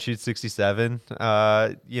goes out and shoots 67.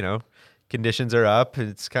 Conditions are up.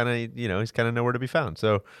 It's kind of he's kind of nowhere to be found.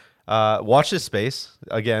 So watch this space.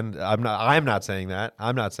 Again, I'm not saying that.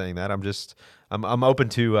 I'm open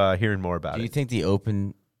to hearing more about it. Do you think the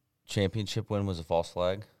Open Championship win was a false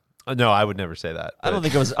flag? No, I would never say that. I don't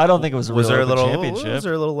think it was a real championship. Was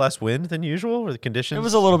there a little less wind than usual, or the conditions? It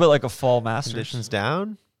was a little bit like a fall Masters. Conditions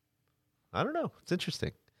down. I don't know. It's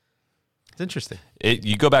interesting.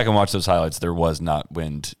 You go back and watch those highlights. There was not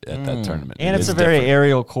wind at that tournament. And it's a very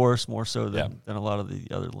aerial course, more so than a lot of the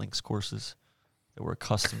other links courses. that we're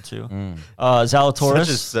accustomed to.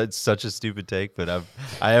 Zalatoris. Such a stupid take, but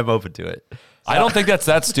I am open to it. I don't think that's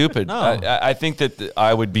that stupid. No. I think that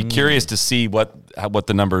I would be curious to see what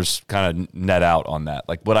the numbers kind of net out on that.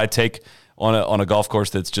 Like, would I take on a golf course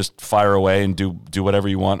that's just fire away and do whatever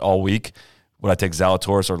you want all week? Would I take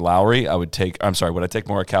Zalatoris or Lowry? Would I take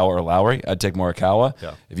Morikawa or Lowry? I'd take Morikawa.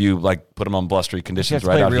 Yeah. If you like put him on blustery conditions to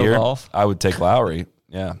right play out real here, golf. I would take Lowry.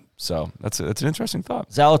 Yeah. So that's an interesting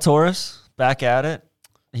thought. Zalatoris back at it.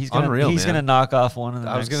 He's Unreal, man. gonna knock off one of the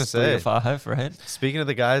I was next gonna 3 say. to 5, right? Speaking of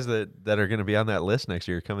the guys that are going to be on that list next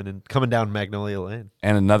year, coming down Magnolia Lane,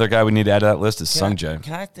 And another guy we need to add to that list is Sung Jae.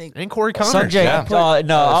 Can I think? and Corey Connors. Sungjae, Yeah.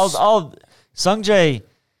 I'll Sungjae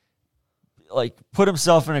like put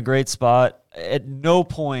himself in a great spot. At no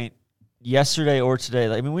point yesterday or today,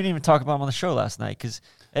 we didn't even talk about him on the show last night because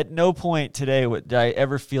at no point today did I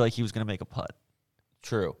ever feel like he was going to make a putt.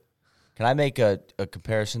 True. Can I make a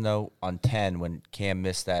comparison though on 10 when Cam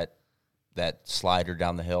missed that slider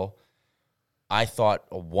down the hill? I thought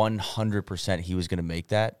 100% he was going to make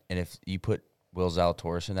that, and if you put Will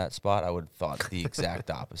Zalatoris in that spot, I would have thought the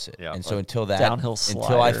exact opposite. Yeah. And so until Downhill I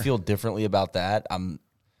slider. feel differently about that,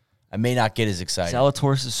 I may not get as excited.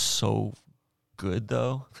 Zalatoris is so good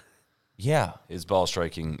though. Yeah. His ball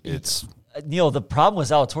striking, it's Neil, the problem with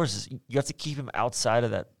Zalatoris is you have to keep him outside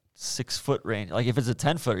of that 6 foot range. Like if it's a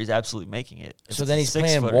 10-footer, he's absolutely making it. If So it's then a he's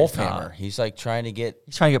playing 6-footer, Wolfhammer. He's like trying to get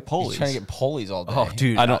He's trying to get pulleys. He's trying to get pulleys all day. Oh,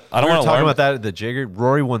 dude! I don't we were wanna talking alarm- about that at the Jigger.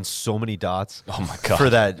 Rory won so many dots. Oh my God.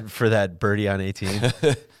 For that birdie on 18.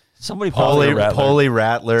 Somebody Polly probably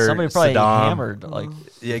Rattler. somebody probably Saddam. hammered like Yeah,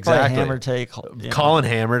 probably exactly. hammer take. Colin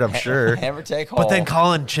hammered, I'm sure. Hammer take But then hole.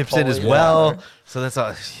 Colin chips in as Holy well. Rattler. So that's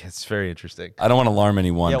it's very interesting. I don't want to alarm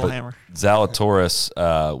anyone, but Yellowhammer. Zalatoris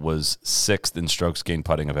was 6th in strokes gained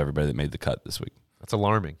putting of everybody that made the cut this week. That's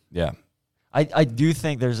alarming. Yeah. I do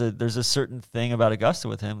think there's a certain thing about Augusta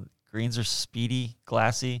with him. Greens are speedy,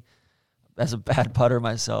 glassy. As a bad putter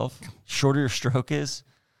myself, shorter your stroke is,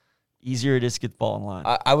 easier it is to get the ball in line.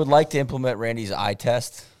 I would like to implement Randy's eye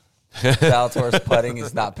test. Zalatoris putting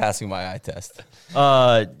is not passing my eye test.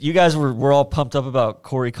 You guys were all pumped up about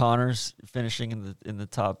Corey Connors finishing in the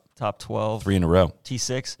top 12, 3 in a row.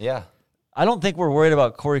 T6. Yeah. I don't think we're worried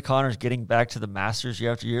about Corey Connors getting back to the Masters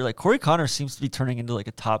year after year. Like Corey Connors seems to be turning into like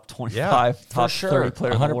a top 25, top sure. 30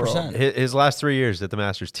 player in the 100%. world. His last 3 years at the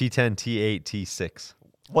Masters: T10, T8, T6.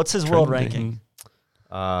 What's his world ranking?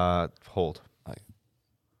 Hold.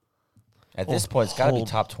 At this point, it's got to be Hold.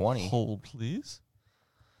 top 20. Hold, please.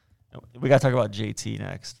 We got to talk about JT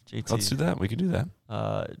next. JT. Let's do that. We can do that.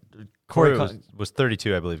 Corey Corey was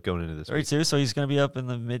 32, I believe, going into this. week. 32, so he's going to be up in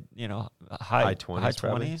the high 20s, high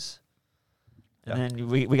probably. 20s. And then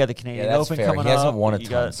we got the Canadian Yeah, that's Open fair. coming He hasn't up. won a You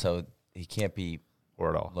ton, got- so he can't be Or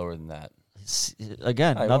at all. lower than that.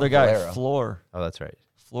 Again, Hey, another what guy, Valero? floor. Oh, that's right.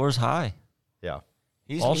 Floor's high. Yeah.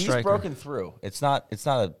 He's Ball striker. broken through. It's not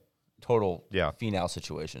a total Yeah. phenol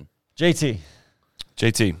situation. JT.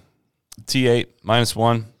 JT, T8,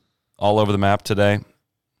 -1, all over the map today.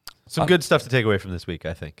 Some good stuff to take away from this week,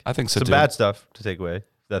 I think. I think so, Some too. bad stuff to take away.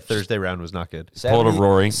 That Thursday round was not good. Pulled a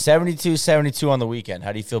Rory. 72-72 on the weekend.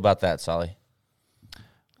 How do you feel about that, Solly?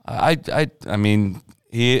 I mean,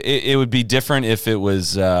 it would be different if it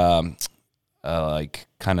was like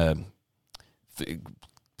kind of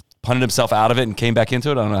punted himself out of it and came back into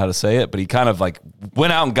it. I don't know how to say it, but he kind of like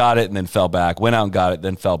went out and got it and then fell back. Went out and got it,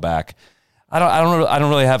 then fell back. I don't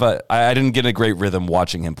really have I didn't get a great rhythm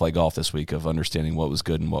watching him play golf this week of understanding what was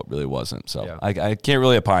good and what really wasn't. So Yeah. I can't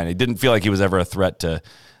really opine. It didn't feel like he was ever a threat to.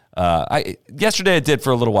 Yesterday it did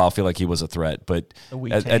for a little while feel like he was a threat, but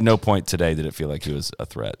at no point today did it feel like he was a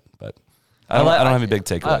threat. But I don't have any big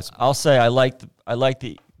takeaways. I'll say I like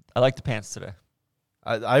the pants today.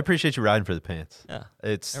 I appreciate you riding for the pants. Yeah.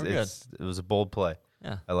 It was a bold play.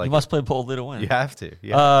 Yeah. I like you must play boldly to win. You have to.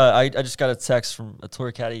 Yeah. I just got a text from a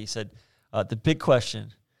tour caddy. He said, the big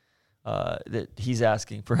question that he's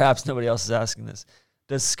asking, perhaps nobody else is asking this,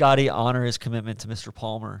 does Scotty honor his commitment to Mr.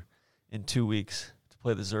 Palmer in 2 weeks to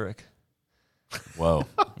play the Zurich? Whoa.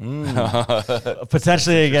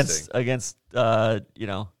 Potentially against other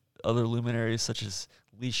luminaries such as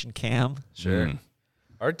Leash and Cam. Sure.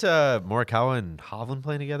 Aren't Morikawa and Hovland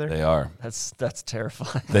playing together? They are. That's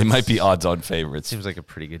terrifying. They might be odds-on favorites. Seems like a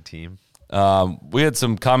pretty good team. We had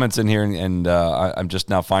some comments in here, and I'm just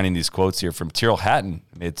now finding these quotes here from Tyrrell Hatton.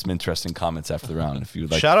 Made some interesting comments after the round. If you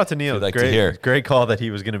would like, Shout out to Neil. if you'd like great, to hear. great call that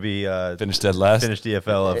he was going to be Finished dead last. finished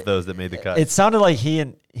DFL of those that made the cut. It sounded like he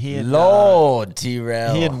and Lord,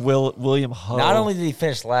 T-Rail. he and William Ho. Not only did he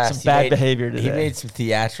finish last, Some he bad made- behavior He today. made some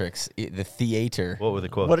theatrics. The theater. What were the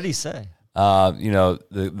quotes? What did he say?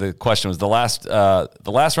 The question was the last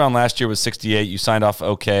round last year was 68. You signed off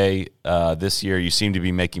okay. This year you seem to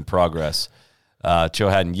be making progress. Joe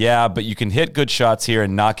Haddon, yeah, but you can hit good shots here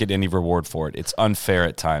and not get any reward for it. It's unfair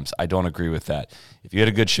at times. I don't agree with that. If you hit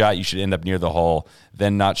a good shot, you should end up near the hole,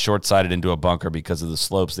 then not short-sighted into a bunker because of the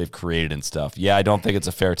slopes they've created and stuff. Yeah, I don't think it's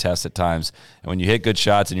a fair test at times. And when you hit good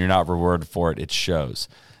shots and you're not rewarded for it, it shows.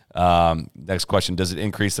 Next question, does it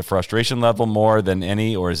increase the frustration level more than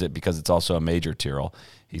any, or is it because it's also a major, Tyrrell?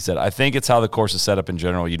 He said, I think it's how the course is set up in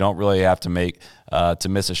general. You don't really have to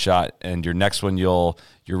miss a shot, and your next one you're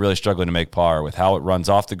really struggling to make par with how it runs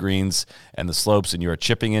off the greens and the slopes and you're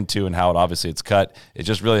chipping into and how it obviously it's cut. It's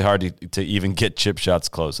just really hard to even get chip shots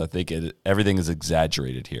close. I think everything is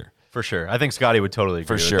exaggerated here. For sure. I think Scotty would totally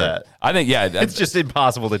agree For sure. with that. I think, yeah. It's just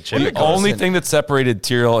impossible to chip it. The only thing that separated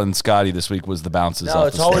Tyrrell and Scotty this week was the bounces off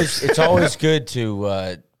it's the always it's always good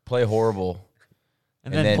to play horrible.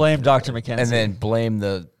 And then blame Dr. McKenzie. And then blame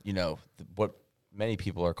what many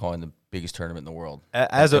people are calling the biggest tournament in the world.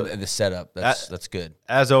 The setup, that's good.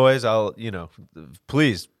 As always,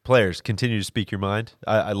 please, players, continue to speak your mind.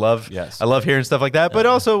 I love hearing stuff like that, but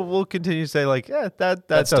also we'll continue to say that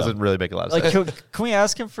doesn't really make a lot of sense. Can we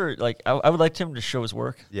ask him for I would like him to show his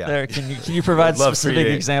work. Yeah. There, can you provide specific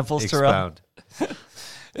examples to Rob?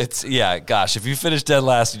 It's gosh, if you finish dead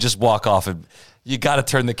last, you just walk off and you got to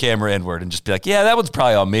turn the camera inward and just be like, yeah, that one's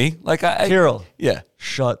probably on me. Tyrrell, yeah,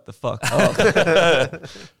 shut the fuck up.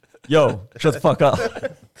 Yo, shut the fuck up.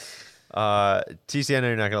 TC, I know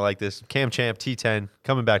you're not going to like this. Cam Champ, T10,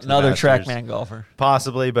 coming back to another the Masters. TrackMan golfer.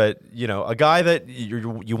 Possibly, but, a guy that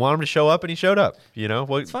you want him to show up, and he showed up.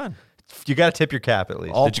 It's fine. You got to tip your cap at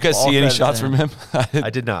least. Did you guys see any shots from him? I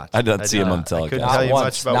did not. I didn't see him on I couldn't telecast. tell you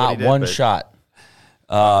much about what he did, one shot.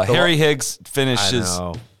 Harry Higgs finishes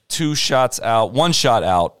 2 shots out, 1 shot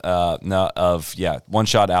out one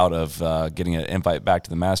shot out of getting an invite back to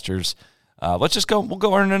the Masters. Let's just go. We'll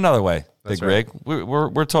go earn it another way. That's Big Rig.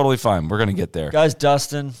 We're totally fine. We're gonna get there. Guys,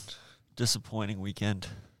 Dustin, disappointing weekend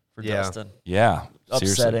for Dustin. Yeah,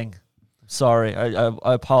 upsetting. Sorry,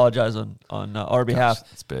 I apologize on our behalf.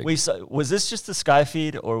 It's big. Was this just the Sky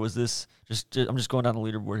feed, or was this just? I'm just going down the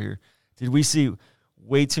leaderboard here. Did we see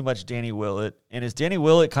way too much Danny Willett? And is Danny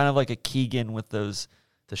Willett kind of like a Keegan with those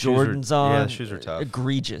Jordans on? Yeah, the shoes are tough.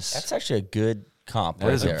 Egregious. That's actually a good comp.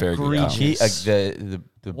 That is a very good comp.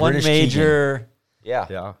 The One British major. Keegan.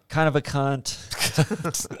 Yeah. Kind of a cunt.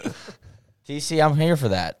 TC, I'm here for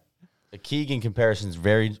that. The Keegan comparison is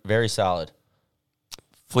very, very solid.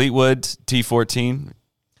 Fleetwood T14.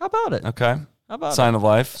 How about it? Okay. How about Sign of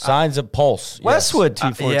life. Signs of pulse. Yes. Westwood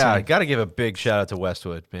T14. Yeah, I got to give a big shout out to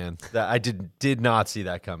Westwood, man. I did not see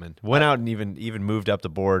that coming. Went out and even moved up the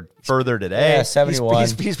board further today. Yeah, 71.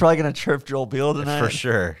 He's probably going to chirp Joel Beal tonight. For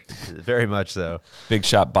sure. Very much so. Big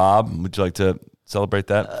shot, Bob. Would you like to celebrate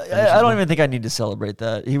that? I don't even think I need to celebrate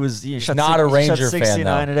that. He shot not a Ranger fan,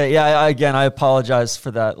 69 today. Yeah, I apologize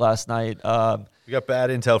for that last night. We got bad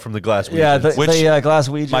intel from the Glass Weekends. Yeah, the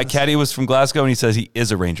Glaswegians. My caddy was from Glasgow, and he says he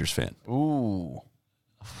is a Rangers fan. Ooh.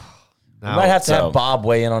 No, we might have to have Bob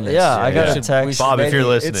weigh in on this. Yeah, I got a text. Bob, if you're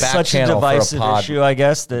listening. It's such a divisive issue, I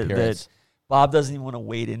guess, that Bob doesn't even want to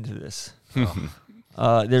wade into this.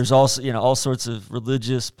 There's also, all sorts of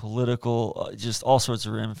religious, political, just all sorts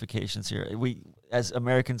of ramifications here. We, as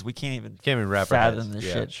Americans, we can't even wrap fathom this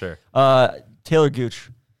yeah, shit. Sure. Taylor Gooch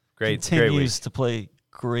great continues week. to play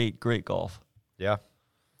great golf. Yeah.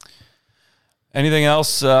 Anything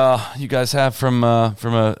else you guys have from a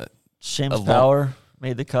Seamus Power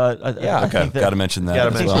made the cut. I think got to mention that. Gotta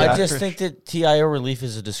as mention well. I just think that TIO relief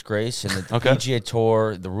is a disgrace, and the PGA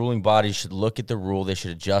Tour, the ruling body, should look at the rule. They should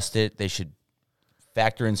adjust it. They should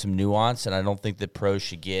factor in some nuance, and I don't think that pros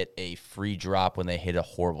should get a free drop when they hit a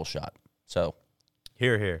horrible shot. So,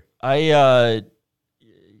 Here.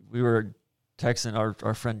 We were texting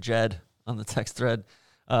our friend Jed on the text thread.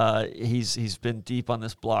 He's been deep on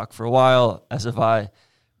this block for a while, as have I.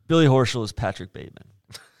 Billy Horschel is Patrick Bateman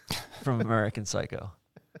from American Psycho.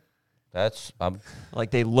 that's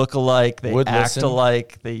Like, they look alike, they Would act listen.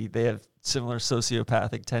 alike, they have similar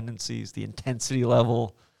sociopathic tendencies, the intensity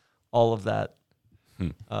level, all of that.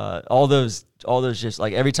 All those just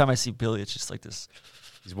like every time I see Billy, it's just like this.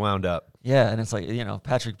 He's wound up. Yeah, and it's like,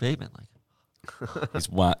 Patrick Bateman, like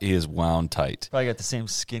He is wound tight. probably got the same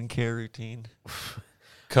skincare routine.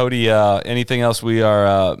 Cody, anything else we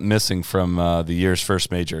are missing from the year's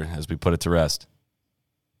first major as we put it to rest?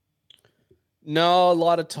 No, a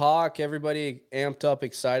lot of talk. Everybody amped up,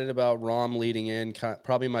 excited about Rahm leading in.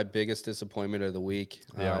 Probably my biggest disappointment of the week.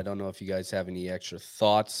 Yeah. I don't know if you guys have any extra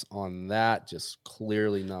thoughts on that. Just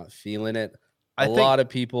clearly not feeling it. A lot of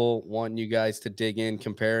people want you guys to dig in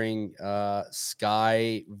comparing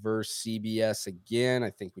Sky versus CBS again. I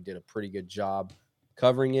think we did a pretty good job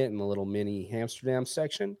covering it in the little mini Amsterdam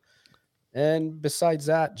section. And besides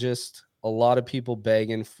that, just a lot of people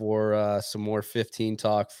begging for some more 15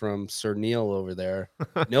 talk from Sir Neil over there.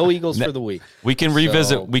 No Eagles for the week. We can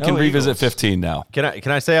revisit. So, we can revisit 15 now. Can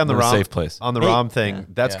I say on the We're in a ROM safe place. on the ROM thing? Yeah.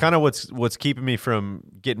 That's kind of what's keeping me from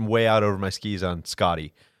getting way out over my skis on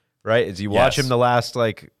Scotty. Right? As you watch Yes. him the last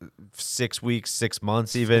like 6 weeks, 6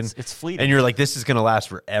 months, even, It's fleeting. and you're like, this is gonna last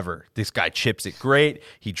forever. This guy chips it great.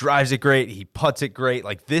 He drives it great. He putts it great.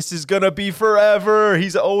 Like, this is gonna be forever.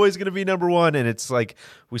 He's always gonna be number one. And it's like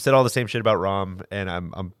we said all the same shit about Rom, and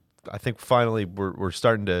I think finally we're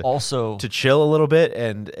starting to Also, to chill a little bit,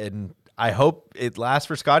 and I hope it lasts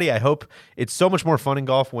for Scotty. I hope it's so much more fun in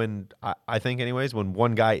golf when I think anyways, when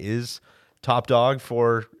one guy is top dog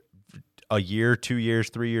for a year, 2 years,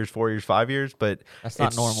 3 years, 4 years, 5 years, but That's not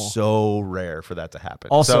it's normal. so rare for that to happen.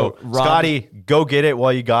 Also, so, Rob- Scotty, go get it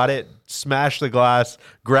while you got it. Smash the glass,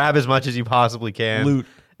 grab as much as you possibly can. Loot.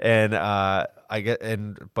 And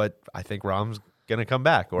but I think Rom's gonna come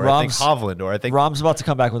back, or I think Hovland, or I think Rom's about to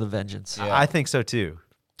come back with a vengeance. I think so too.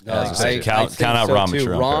 Count out Rom and too.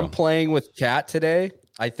 Sharon Rom Farrell. playing with Cat today,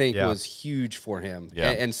 I think Yeah. was huge for him. Yeah.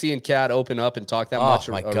 And seeing Cat open up and talk that Oh much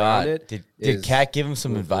my around God! it. Did is- Cat give him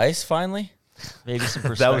some advice finally? Maybe some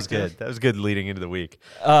perspective. That was good. That was good leading into the week.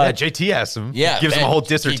 Yeah, JT asked him. Yeah, gives him a man, whole he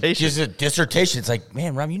dissertation. gives a dissertation. It's like,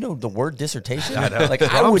 man, Rom, you know the word dissertation? I know. Like,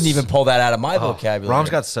 I wouldn't even pull that out of my vocabulary.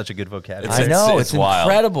 Rom's got such a good vocabulary. I know it's it's, wild.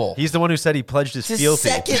 incredible. He's the one who said he pledged his It's his fealty.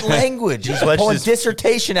 second language. He's pledged pulling his-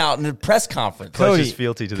 dissertation out in a press conference. Pledged Cody, his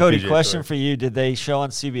fealty to the Cody, PGA question Tour. for you: did they show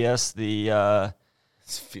on CBS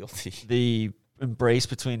It's fealty. the embrace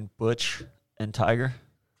between Butch and Tiger?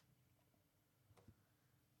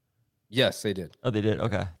 Yes, they did. Oh, they did.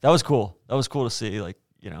 Okay, that was cool. That was cool to see. Like,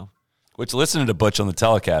 you know, Which, listening to Butch on the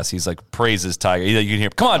telecast, he's like praises Tiger. You can hear,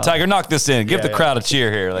 "Come on, Tiger, knock this in. Give the crowd a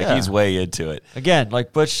cheer here." Like, Yeah. he's way into it. again,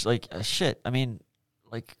 like Butch, like shit. I mean,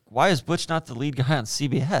 like, why is Butch not the lead guy on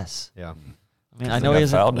CBS? Yeah, I mean, I they know got he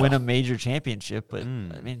doesn't Faldo. win a major championship, but I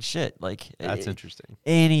mean, shit. Like, that's interesting.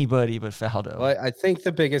 anybody but Faldo. Well, I think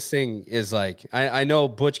the biggest thing is like I know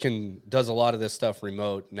Butch does a lot of this stuff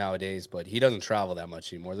remote nowadays, but he doesn't travel that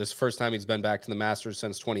much anymore. This is the first time he's been back to the Masters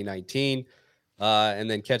since 2019, and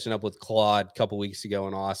then catching up with Claude a couple weeks ago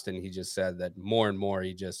in Austin, he just said that more and more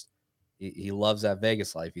he loves that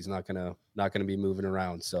Vegas life. He's not gonna be moving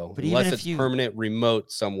around. So But even unless if it's you- permanent remote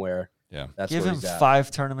somewhere, Yeah. that's Give where him he's at. 5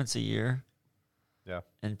 tournaments a year. Yeah.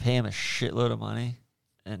 And pay him a shitload of money,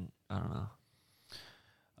 and I don't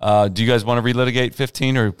know. Do you guys want to relitigate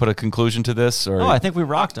 15 or put a conclusion to this? Or Oh, I think we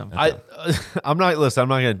rocked him. I'm not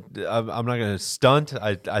gonna stunt.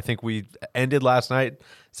 I think we ended last night.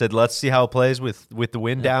 Said let's see how it plays with the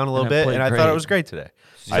wind down a little and it bit, played and I thought great. it was great today.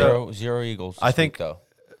 Zero Eagles. I this think- week, though.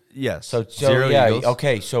 Yes. So Zero yeah, Eagles.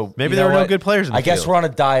 okay. So Maybe you there know were no what? good players in the I guess field. we're on a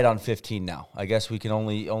diet on 15 now. I guess we can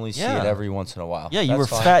only see Yeah. it every once in a while. Yeah, you That's were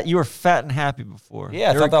fine. fat. You were fat and happy before. Yeah,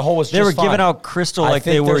 I They thought were- that hole was They just were giving fine. out crystal I like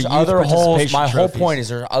think they were there's youth other holes. participation My whole trophies. point is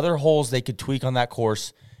there are other holes they could tweak on that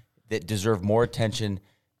course that deserve more attention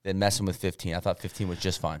than messing with 15. I thought 15 was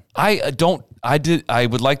just fine. I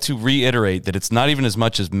would like to reiterate that it's not even as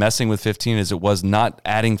much as messing with 15 as it was not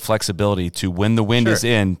adding flexibility to when the wind is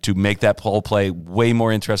in to make that whole play way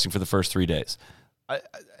more interesting for the first 3 days.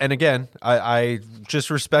 And again, I just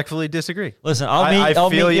respectfully disagree. Listen, I I'll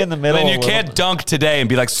feel meet you you. in the middle. Then a you little can't bit. dunk today and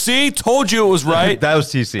be like, "See, told you it was right." That was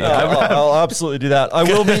TC. I'll absolutely do that. I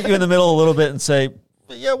will meet you in the middle a little bit and say,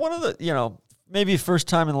 yeah, one of the, maybe first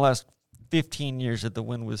time in the last 15 years that the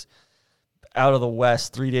wind was out of the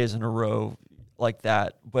west 3 days in a row like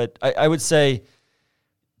that. But I would say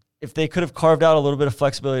if they could have carved out a little bit of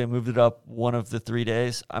flexibility and moved it up one of the 3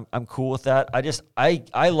 days, I'm cool with that.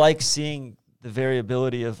 I like seeing the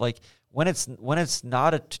variability of like when it's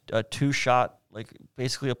not a 2-shot, like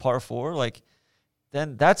basically a par 4, like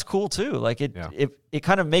then that's cool too. Like it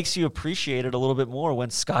kind of makes you appreciate it a little bit more when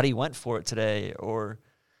Scotty went for it today, or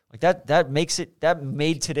like that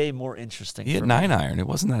made today more interesting. He for had me. 9 iron. It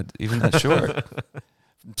wasn't that even that short.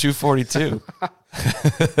 242.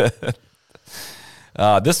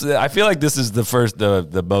 I feel like this is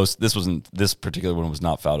the most. This particular one was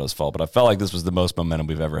not Faldo's fault, but I felt like this was the most momentum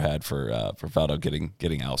we've ever had for Faldo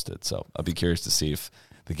getting ousted. So I'll be curious to see if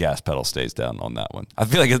the gas pedal stays down on that one. I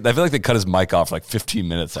feel like they cut his mic off like 15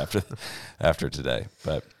 minutes after today.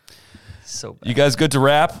 But So bad. You guys good to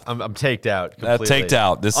wrap? I'm taked out. Completely. Taked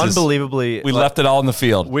out. This unbelievably. We left it all in the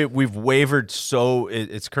field. We've wavered so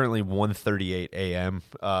it's currently 1:38 a.m.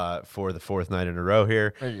 For the fourth night in a row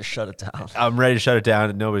here. Ready to shut it down. I'm ready to shut it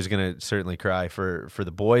down. Nobody's gonna certainly cry for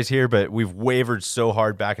the boys here, but we've wavered so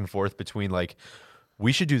hard back and forth between like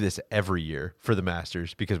we should do this every year for the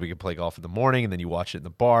Masters because we can play golf in the morning and then you watch it in the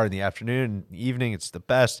bar in the afternoon and evening. It's the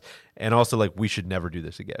best. And also, like, we should never do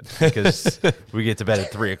this again because we get to bed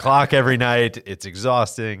at 3 o'clock every night. It's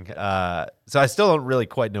exhausting. So I still don't really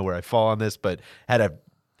quite know where I fall on this, but had a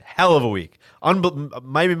hell of a week.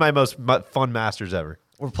 Maybe my most fun Masters ever.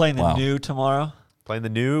 We're playing the new tomorrow. Playing the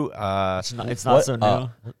new. It's not so new.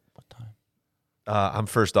 What time? I'm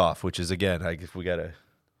first off, which is, again, we gotta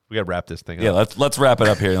wrap this thing up. Yeah, let's wrap it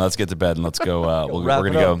up here and let's get to bed and let's go. We're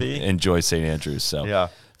gonna go B. enjoy St. Andrews. So yeah,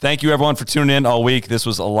 thank you everyone for tuning in all week. This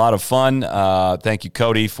was a lot of fun. Thank you,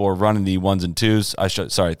 Cody, for running the ones and twos.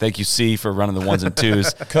 Thank you, C, for running the ones and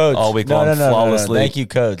twos Codes. all week long flawlessly. Thank you,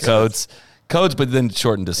 Codes. Codes, but then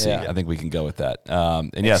shortened to C. Yeah. I think we can go with that.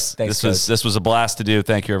 And Thanks, this was a blast to do.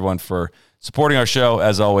 Thank you everyone for supporting our show.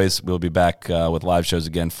 As always, we'll be back with live shows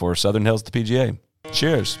again for Southern Hills to PGA.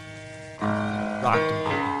 Cheers.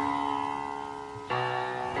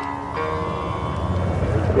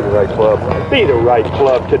 Be the right club. Be the right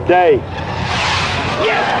club today.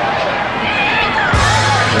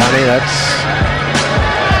 Johnny, that's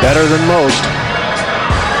better than most.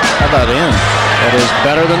 How about in? That is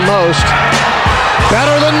better than most.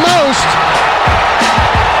 Better than most!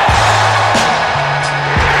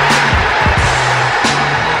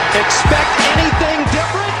 Expect anything